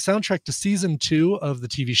the soundtrack to season 2 of the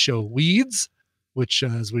TV show Weeds, which,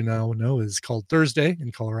 as we now know, is called Thursday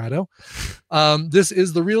in Colorado. This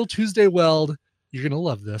is The Real Tuesday Weld. You're going to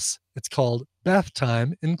love this. It's called Bath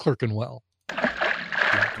Time in Clerkenwell.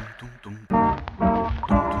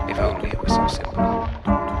 If only it was so simple.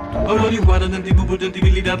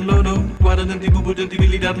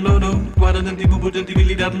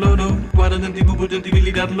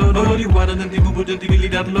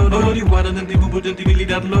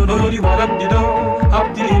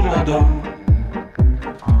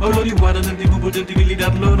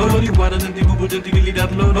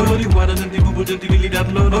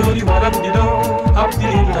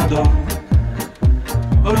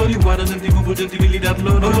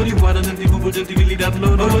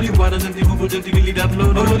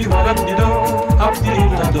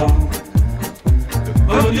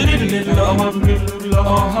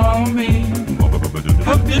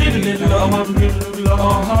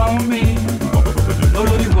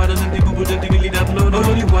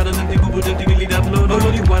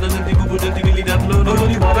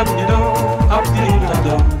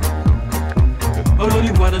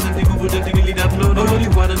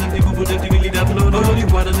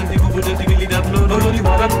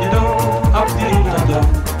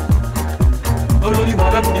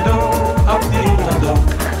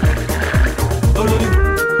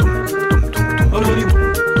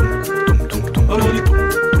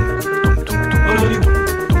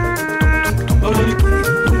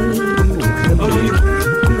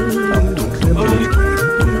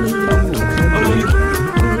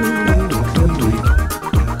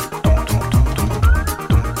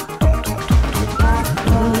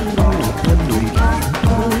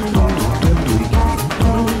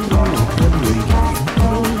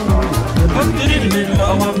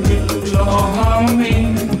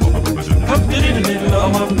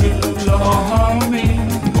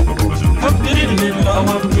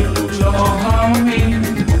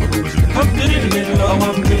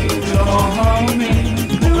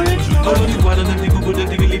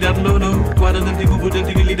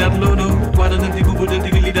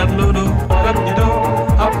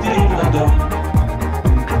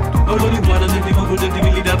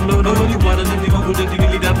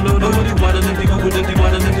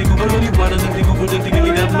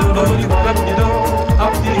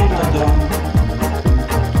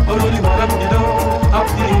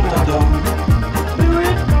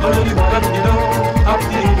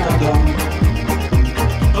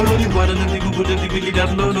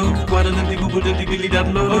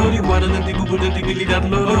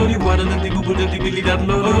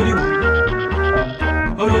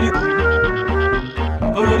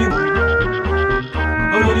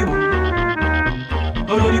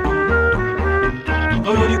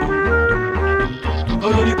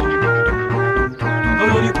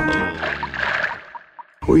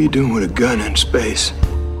 What are you doing with a gun in space?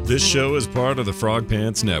 This show is part of the Frog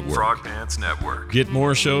Pants Network. Frog Pants Network. Get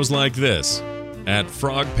more shows like this at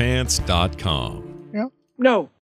frogpants.com. No.